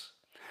worse.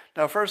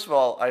 Now, first of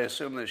all, I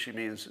assume that she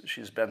means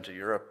she's been to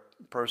Europe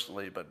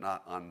personally, but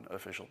not on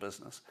official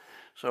business.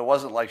 So it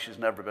wasn't like she's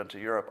never been to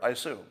Europe, I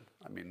assume.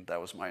 I mean,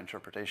 that was my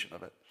interpretation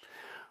of it.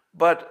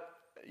 But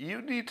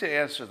you need to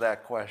answer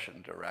that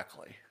question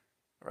directly,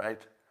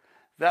 right?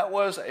 That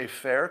was a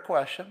fair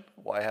question.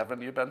 Why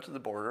haven't you been to the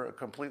border? A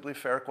completely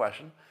fair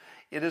question.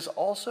 It is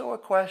also a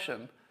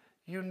question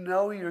you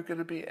know you're going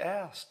to be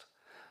asked.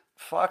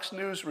 Fox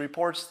News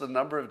reports the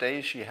number of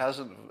days she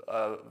hasn't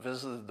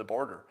visited the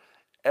border.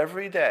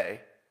 Every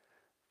day,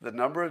 the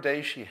number of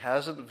days she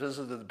hasn't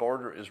visited the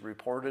border is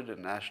reported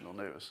in national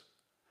news.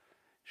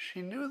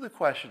 She knew the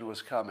question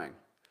was coming,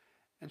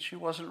 and she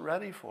wasn't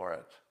ready for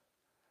it.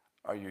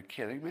 Are you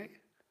kidding me?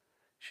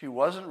 She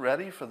wasn't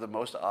ready for the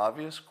most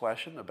obvious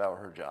question about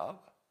her job?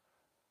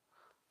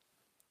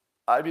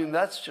 I mean,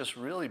 that's just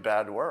really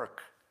bad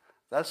work.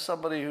 That's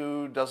somebody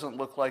who doesn't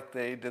look like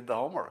they did the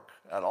homework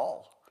at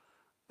all.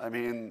 I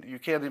mean, you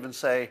can't even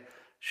say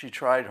she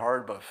tried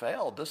hard but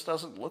failed. This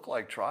doesn't look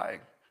like trying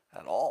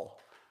at all.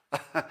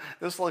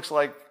 This looks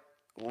like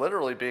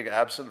literally being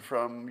absent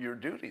from your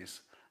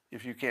duties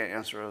if you can't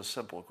answer a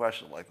simple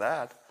question like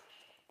that.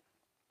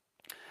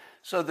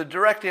 So the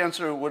direct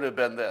answer would have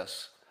been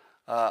this.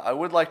 I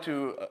would like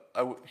to,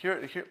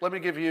 here, let me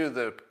give you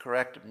the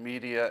correct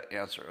media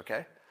answer,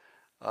 okay?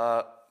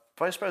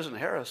 Vice President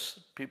Harris,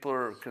 people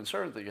are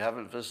concerned that you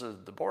haven't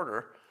visited the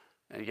border,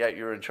 and yet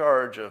you're in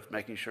charge of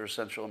making sure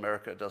Central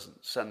America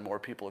doesn't send more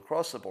people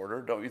across the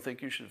border. Don't you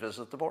think you should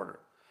visit the border?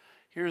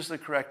 Here's the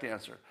correct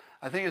answer.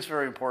 I think it's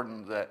very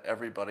important that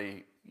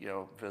everybody,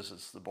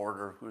 visits the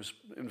border who's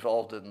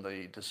involved in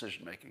the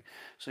decision making.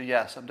 So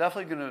yes, I'm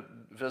definitely going to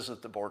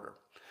visit the border.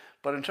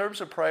 But in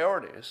terms of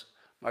priorities,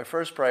 my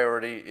first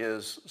priority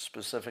is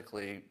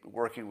specifically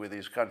working with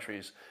these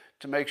countries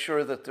to make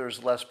sure that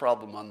there's less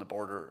problem on the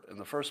border in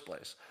the first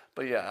place.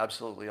 But yeah,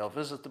 absolutely, I'll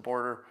visit the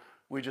border.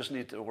 We just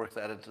need to work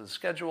that into the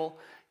schedule.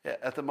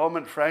 At the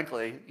moment,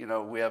 frankly,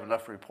 we have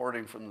enough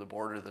reporting from the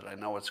border that I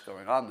know what's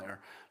going on there.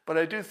 But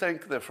I do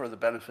think that for the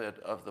benefit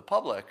of the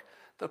public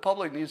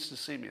needs to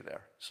see me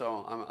there.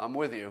 So I'm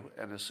with you.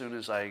 And as soon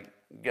as I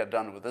get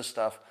done with this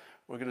stuff,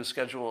 we're going to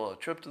schedule a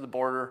trip to the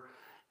border.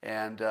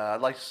 And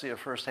I'd like to see it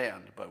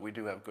firsthand, but we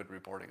do have good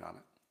reporting on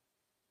it.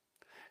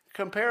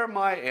 Compare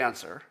my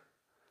answer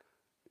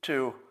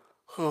to,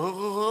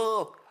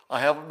 I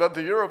haven't been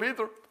to Europe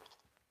either.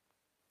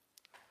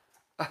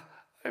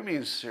 I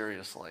mean,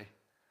 seriously,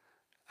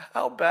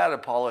 how bad a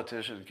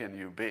politician can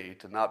you be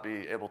to not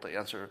be able to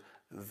answer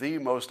the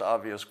most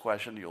obvious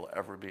question you'll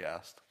ever be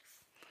asked?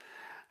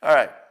 All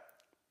right.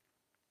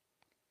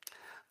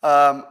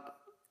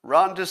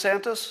 Ron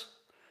DeSantis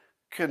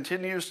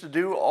continues to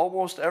do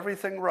almost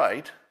everything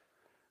right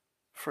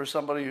for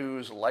somebody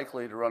who's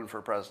likely to run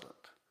for president.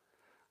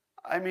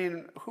 I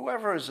mean,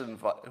 whoever is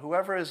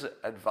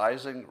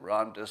advising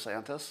Ron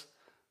DeSantis,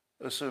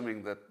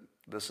 assuming that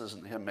this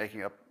isn't him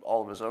making up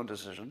all of his own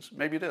decisions,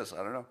 maybe it is, I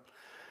don't know.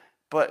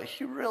 But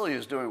he really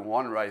is doing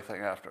one right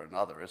thing after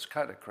another. It's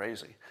kind of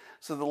crazy.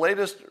 So the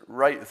latest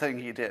right thing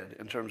he did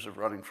in terms of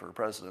running for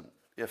president,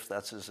 if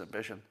that's his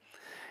ambition,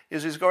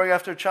 is he's going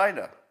after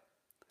China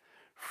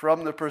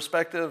from the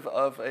perspective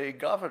of a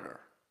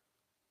governor,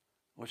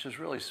 which is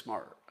really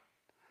smart.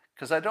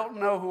 Because I don't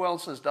know who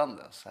else has done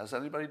this. Has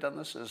anybody done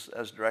this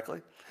as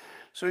directly?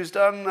 So he's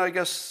done, I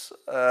guess,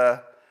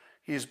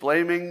 he's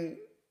blaming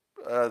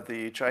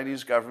the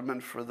Chinese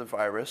government for the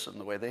virus and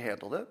the way they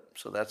handled it.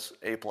 So that's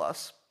A+.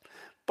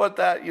 But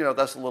that,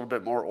 that's a little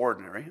bit more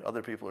ordinary.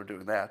 Other people are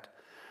doing that.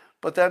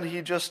 But then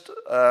he just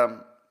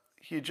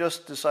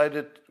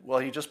decided, well,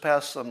 he just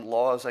passed some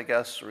laws, I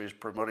guess, or he's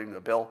promoting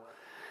a bill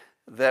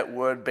that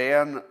would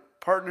ban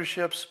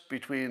partnerships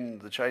between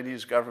the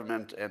Chinese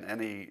government and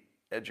any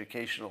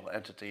educational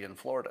entity in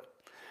Florida.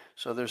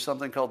 So there's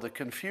something called the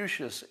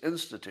Confucius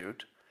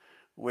Institute,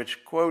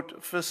 which,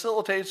 quote,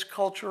 facilitates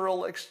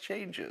cultural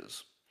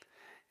exchanges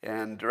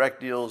and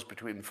direct deals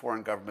between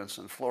foreign governments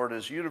and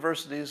Florida's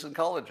universities and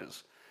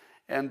colleges.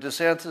 And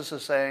DeSantis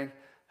is saying,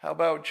 how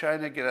about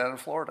China get out of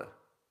Florida?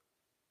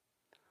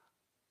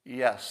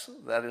 Yes,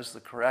 that is the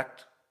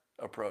correct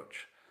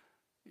approach.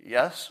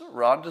 Yes,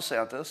 Ron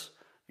DeSantis,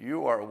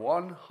 you are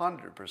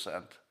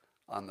 100%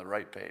 on the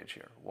right page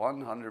here,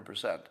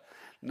 100%.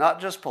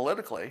 Not just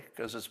politically,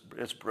 because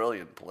it's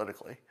brilliant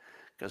politically,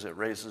 because it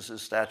raises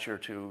his stature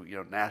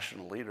to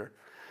national leader,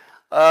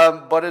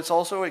 but it's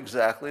also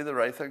exactly the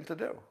right thing to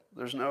do.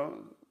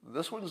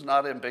 This one's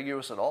not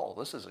ambiguous at all.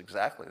 This is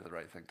exactly the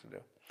right thing to do.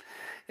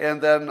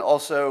 And then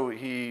also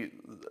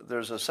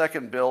there's a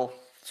second bill.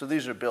 So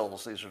these are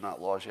bills. These are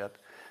not laws yet.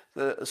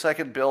 The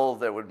second bill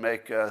that would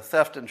make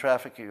theft and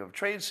trafficking of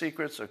trade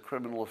secrets a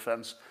criminal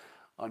offense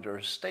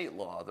under state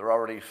law. They're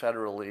already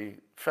federally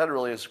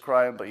as a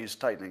crime, but he's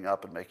tightening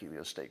up and making it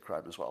a state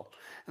crime as well.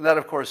 And that,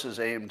 of course, is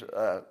aimed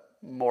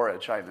more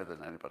at China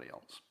than anybody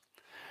else.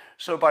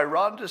 So by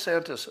Ron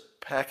DeSantis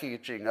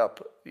packaging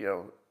up,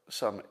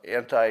 some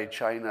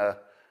anti-China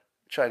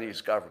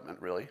Chinese government,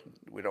 really.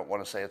 We don't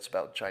want to say it's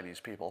about Chinese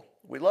people.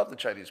 We love the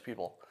Chinese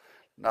people,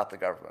 not the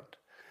government.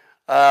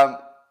 Um,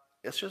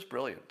 it's just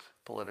brilliant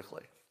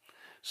politically.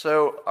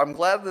 So I'm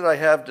glad that I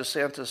have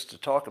DeSantis to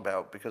talk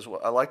about because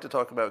I like to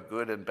talk about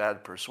good and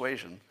bad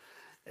persuasion,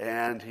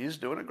 and he's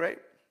doing it great,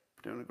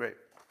 doing it great.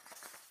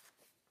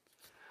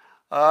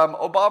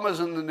 Obama's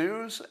in the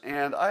news,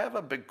 and I have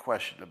a big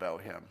question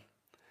about him.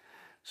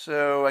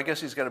 So I guess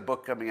he's got a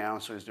book coming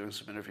out, so he's doing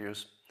some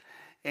interviews.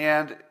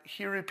 And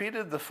he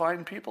repeated the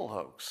Fine People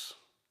hoax.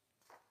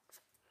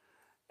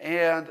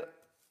 And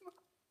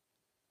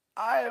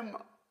I'm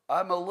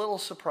a little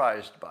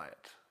surprised by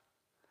it.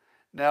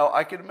 Now,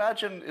 I can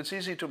imagine, it's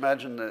easy to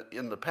imagine that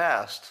in the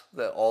past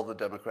that all the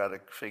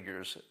Democratic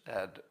figures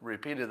had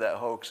repeated that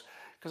hoax,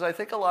 because I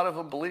think a lot of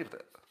them believed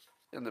it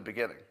in the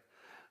beginning.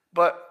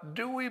 But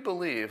do we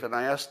believe, and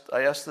I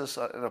asked this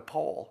in a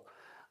poll,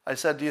 I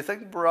said, do you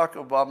think Barack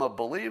Obama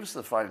believes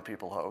the Fine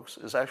People hoax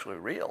is actually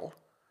real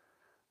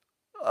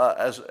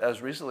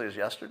as recently as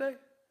yesterday?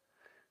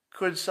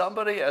 Could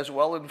somebody as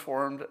well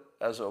informed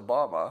as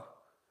Obama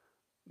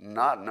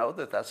not know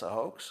that that's a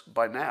hoax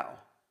by now?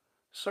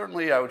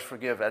 Certainly I would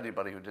forgive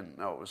anybody who didn't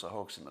know it was a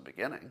hoax in the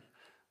beginning.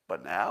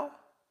 But now?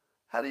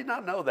 How do you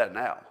not know that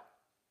now?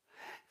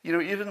 You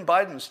know, even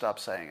Biden stopped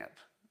saying it.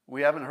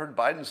 We haven't heard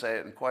Biden say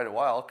it in quite a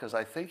while because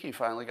I think he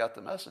finally got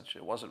the message.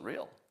 It wasn't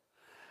real.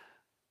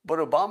 But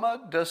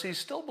Obama, does he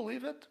still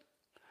believe it?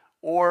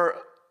 Or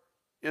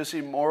is he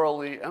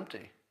morally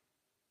empty?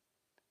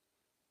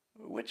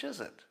 Which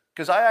is it?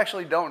 Because I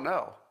actually don't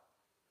know.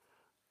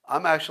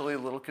 I'm actually a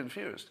little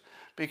confused.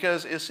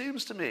 Because it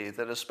seems to me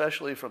that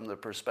especially from the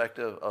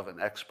perspective of an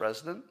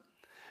ex-president,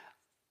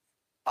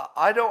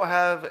 I don't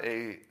have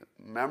a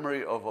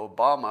memory of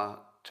Obama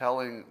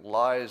telling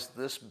lies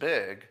this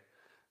big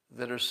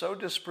that are so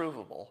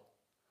disprovable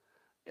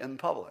in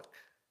public.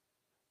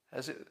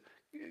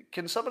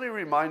 Can somebody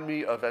remind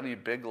me of any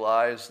big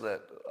lies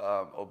that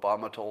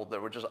Obama told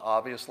that were just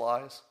obvious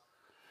lies?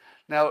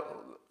 Now,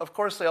 of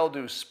course, they all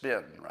do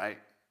spin, right?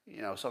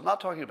 You know, so I'm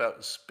not talking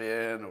about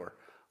spin or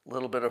a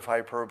little bit of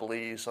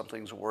hyperbole,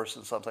 something's worse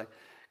than something.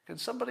 Can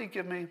somebody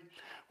give me,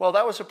 well,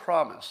 that was a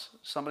promise.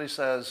 Somebody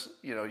says,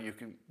 you know, you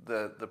can,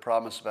 the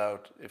promise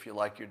about if you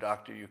like your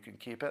doctor, you can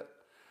keep it.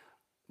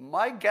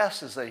 My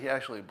guess is that he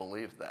actually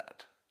believed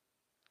that.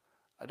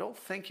 I don't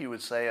think he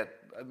would say it.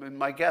 I mean,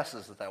 my guess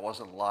is that that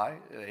wasn't a lie.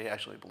 He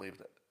actually believed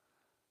it.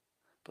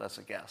 But that's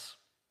a guess.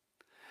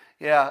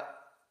 Yeah,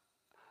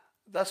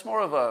 that's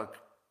more of a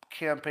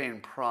campaign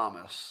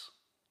promise,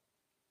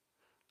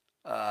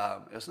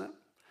 isn't it?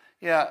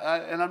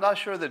 Yeah, and I'm not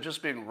sure that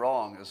just being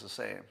wrong is the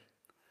same.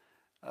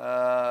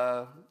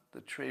 The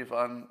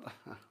Trayvon,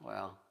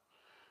 well,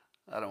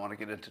 I don't want to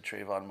get into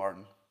Trayvon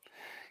Martin.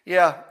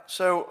 Yeah,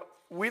 so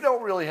we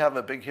don't really have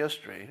a big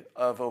history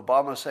of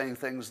Obama saying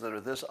things that are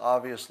this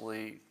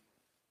obviously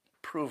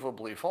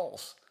provably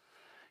false.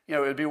 You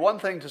know, it'd be one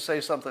thing to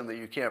say something that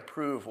you can't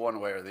prove one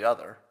way or the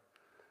other,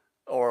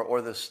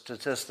 or the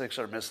statistics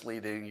are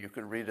misleading, you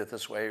could read it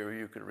this way or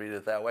you could read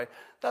it that way.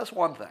 That's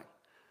one thing.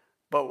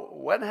 But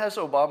when has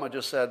Obama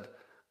just said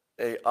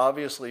a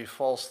obviously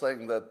false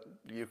thing that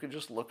you can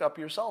just look up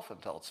yourself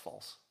and tell it's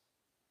false?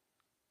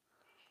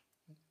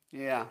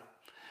 Yeah.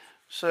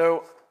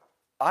 So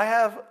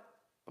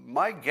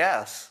my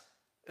guess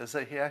is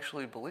that he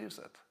actually believes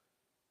it.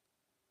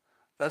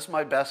 That's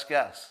my best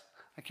guess.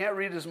 I can't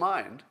read his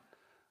mind,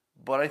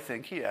 but I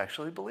think he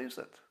actually believes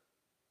it.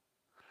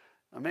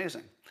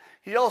 Amazing.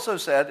 He also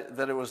said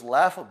that it was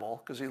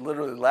laughable, because he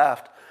literally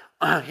laughed.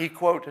 He,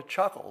 quote,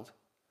 chuckled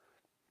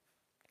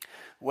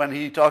when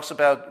he talks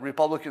about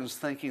Republicans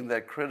thinking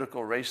that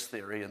critical race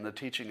theory and the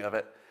teaching of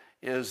it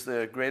is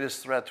the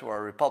greatest threat to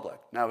our republic.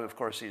 Now, of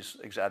course, he's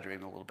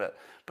exaggerating a little bit,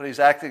 but he's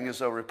acting as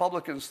though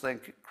Republicans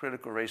think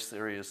critical race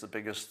theory is the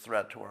biggest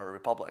threat to our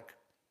republic.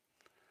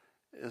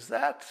 Is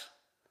that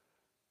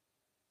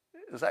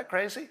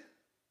crazy?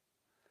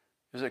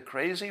 Is it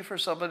crazy for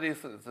somebody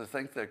to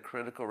think that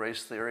critical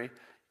race theory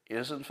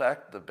is, in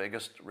fact, the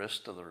biggest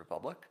risk to the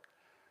republic?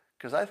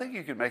 Because I think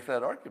you could make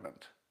that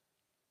argument.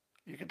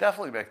 You could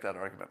definitely make that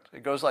argument.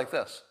 It goes like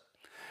this.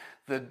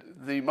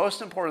 The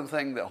most important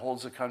thing that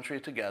holds a country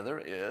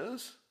together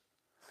is,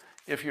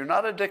 if you're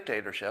not a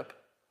dictatorship,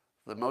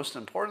 the most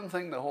important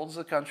thing that holds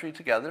the country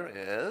together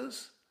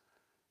is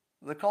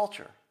the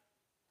culture,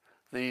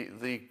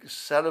 the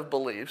set of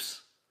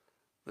beliefs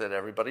that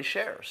everybody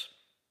shares.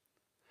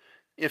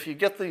 If you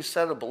get the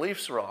set of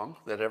beliefs wrong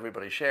that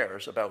everybody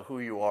shares about who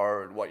you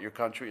are and what your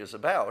country is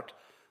about,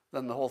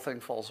 then the whole thing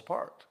falls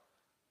apart.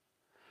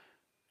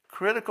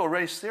 Critical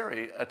race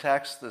theory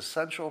attacks the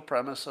central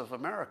premise of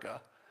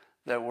America,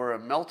 that we're a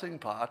melting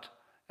pot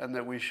and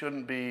that we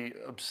shouldn't be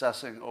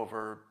obsessing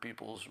over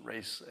people's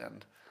race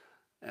and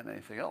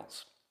anything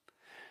else.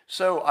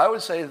 So I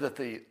would say that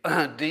the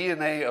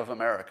DNA of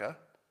America,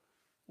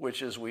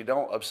 which is we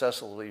don't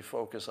obsessively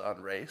focus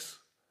on race,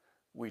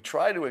 we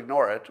try to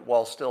ignore it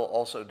while still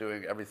also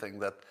doing everything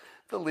that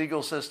the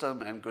legal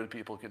system and good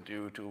people can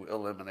do to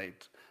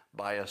eliminate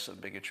bias and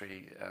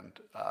bigotry and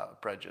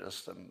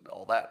prejudice and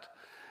all that.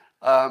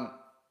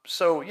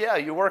 So yeah,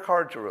 you work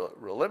hard to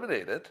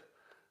eliminate it,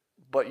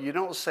 but you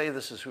don't say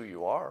this is who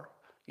you are.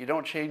 You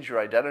don't change your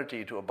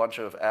identity to a bunch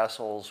of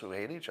assholes who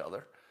hate each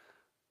other.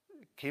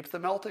 Keep the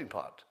melting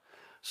pot.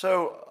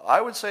 So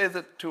I would say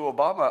that to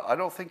Obama, I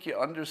don't think you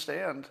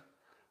understand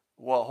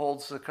what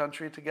holds the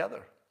country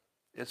together.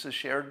 It's a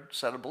shared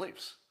set of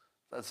beliefs.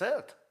 That's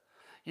it.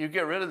 You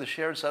get rid of the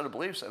shared set of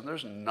beliefs, and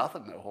there's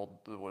nothing that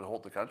would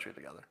hold the country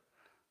together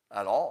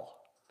at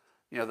all.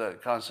 You know, the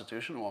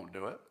Constitution won't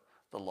do it.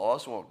 The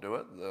laws won't do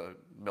it. The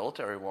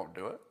military won't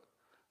do it.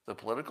 The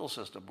political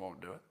system won't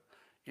do it.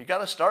 You got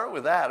to start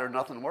with that, or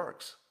nothing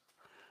works.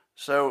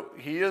 So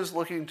he is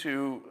looking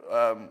to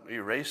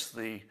erase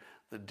the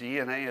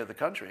DNA of the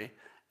country,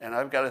 and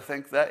I've got to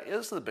think that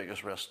is the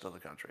biggest risk to the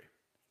country.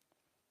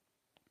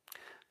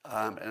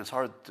 And it's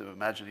hard to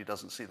imagine he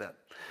doesn't see that.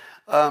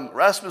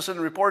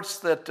 Rasmussen reports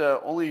that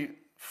only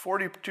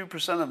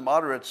 42% of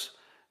moderates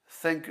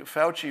think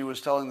Fauci was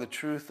telling the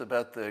truth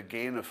about the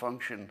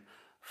gain-of-function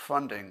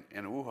funding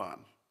in Wuhan.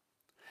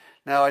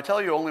 Now, I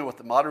tell you only what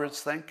the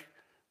moderates think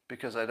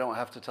because I don't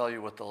have to tell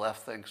you what the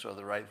left thinks or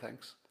the right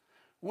thinks.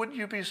 Would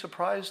you be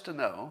surprised to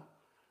know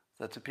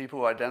that the people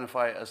who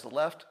identify as the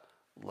left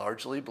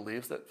largely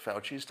believe that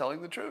Fauci is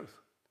telling the truth?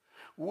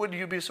 Would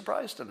you be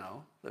surprised to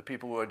know that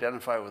people who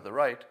identify with the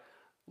right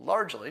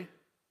largely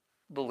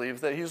believe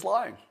that he's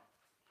lying?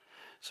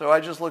 So I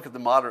just look at the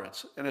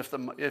moderates, and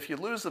if you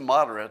lose the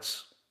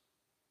moderates,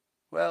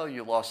 well,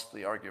 you lost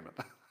the argument.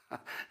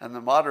 And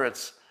the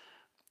moderates,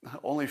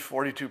 only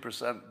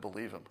 42%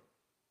 believe him.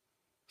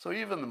 So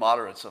even the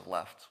moderates have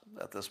left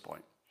at this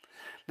point.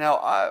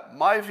 Now,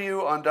 my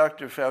view on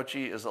Dr.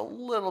 Fauci is a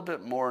little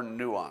bit more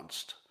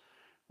nuanced,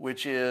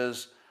 which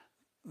is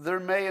there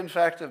may in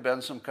fact have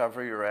been some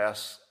cover your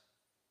ass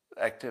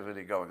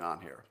activity going on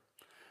here.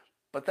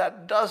 But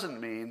that doesn't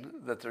mean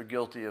that they're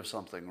guilty of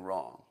something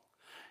wrong.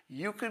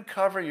 You could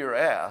cover your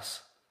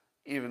ass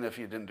even if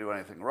you didn't do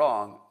anything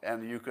wrong,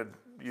 and you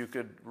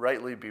could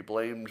rightly be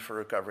blamed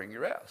for covering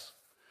your ass.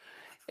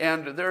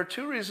 And there are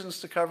two reasons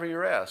to cover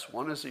your ass.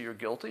 One is that you're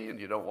guilty and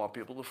you don't want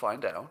people to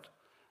find out.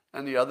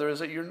 And the other is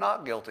that you're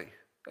not guilty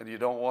and you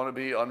don't want to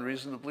be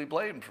unreasonably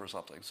blamed for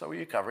something. So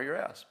you cover your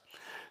ass.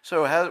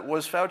 So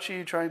was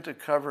Fauci trying to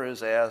cover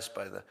his ass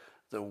by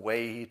the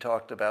way he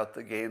talked about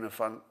the gain of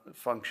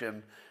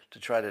function to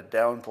try to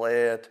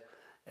downplay it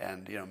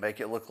and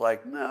make it look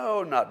like,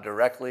 no, not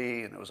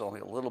directly, and it was only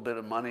a little bit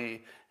of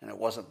money and it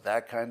wasn't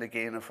that kind of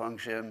gain of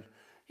function?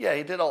 Yeah,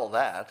 he did all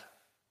that.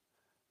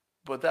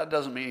 But that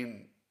doesn't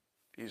mean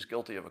he's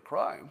guilty of a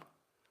crime,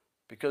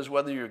 because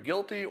whether you're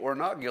guilty or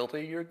not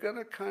guilty, you're going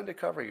to kind of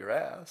cover your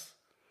ass.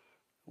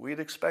 We'd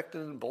expect it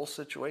in both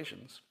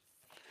situations.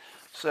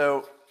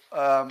 So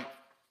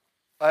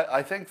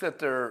I think that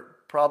there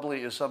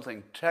probably is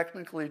something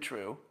technically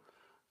true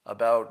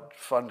about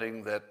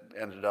funding that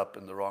ended up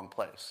in the wrong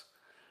place.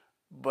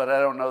 But I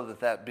don't know that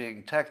that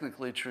being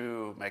technically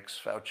true makes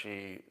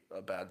Fauci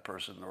a bad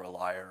person or a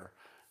liar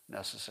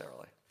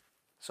necessarily.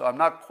 So I'm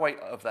not quite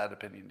of that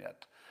opinion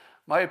yet.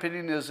 My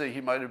opinion is that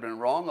he might have been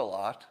wrong a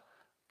lot,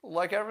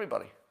 like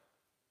everybody.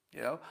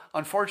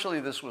 Unfortunately,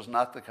 this was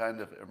not the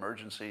kind of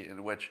emergency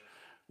in which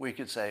we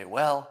could say,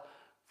 well,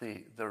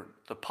 the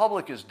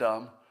public is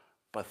dumb,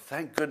 but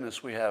thank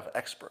goodness we have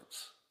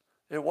experts.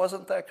 It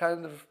wasn't that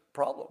kind of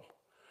problem.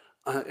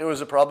 It was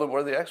a problem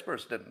where the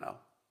experts didn't know,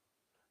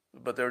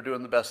 but they were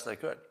doing the best they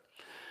could.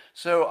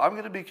 So I'm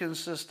going to be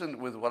consistent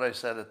with what I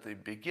said at the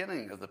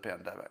beginning of the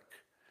pandemic,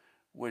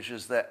 which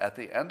is that at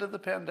the end of the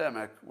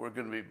pandemic, we're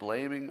going to be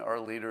blaming our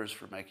leaders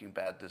for making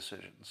bad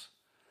decisions.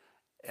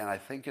 And I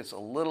think it's a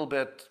little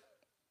bit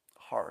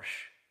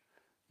harsh.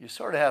 You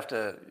sort of have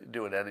to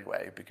do it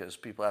anyway because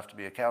people have to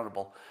be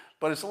accountable.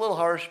 But it's a little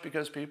harsh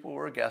because people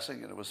were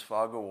guessing and it was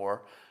fog of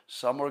war.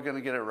 Some were going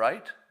to get it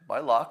right by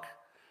luck.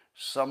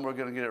 Some were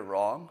going to get it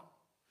wrong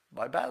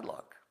by bad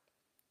luck.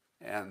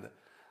 And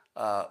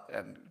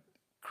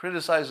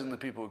criticizing the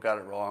people who got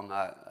it wrong,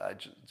 I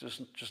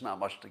just not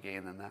much to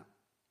gain in that.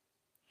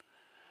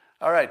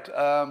 All right.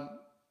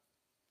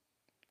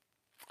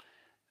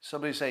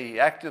 Somebody say he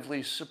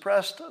actively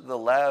suppressed the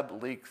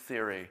lab leak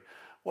theory.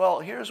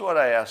 Well, here's what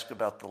I ask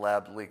about the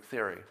lab leak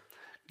theory.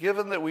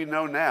 Given that we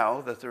know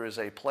now that there is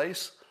a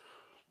place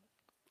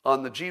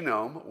on the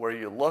genome where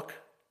you look,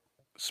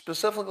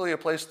 specifically a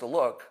place to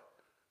look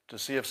to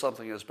see if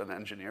something has been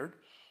engineered,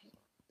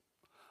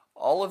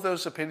 all of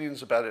those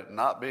opinions about it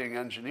not being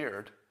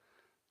engineered,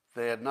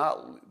 they had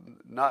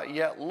not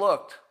yet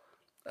looked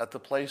at the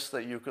place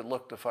that you could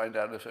look to find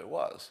out if it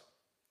was.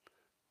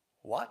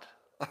 What?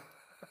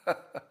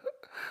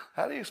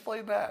 How do you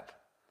explain that?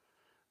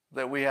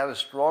 That we had a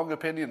strong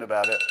opinion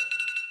about it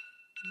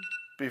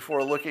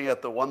before looking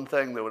at the one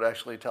thing that would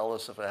actually tell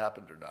us if it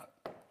happened or not.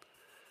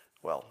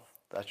 Well,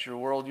 that's your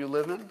world you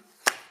live in,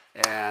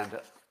 and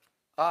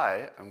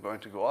I am going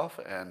to go off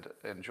and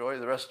enjoy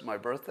the rest of my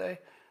birthday.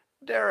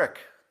 Derek,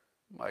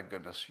 my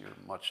goodness, you're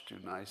much too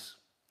nice.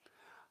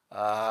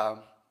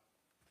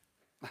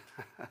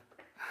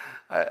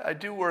 I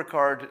do work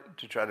hard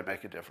to try to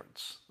make a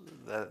difference.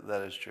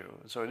 That is true.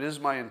 So it is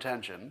my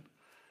intention,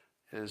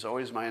 it is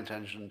always my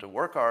intention to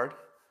work hard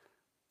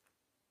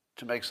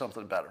to make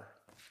something better.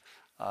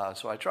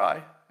 So I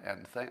try,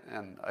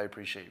 and I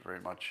appreciate very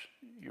much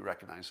you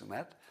recognizing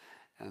that.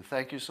 And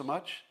thank you so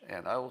much,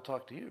 and I will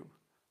talk to you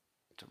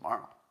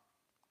tomorrow.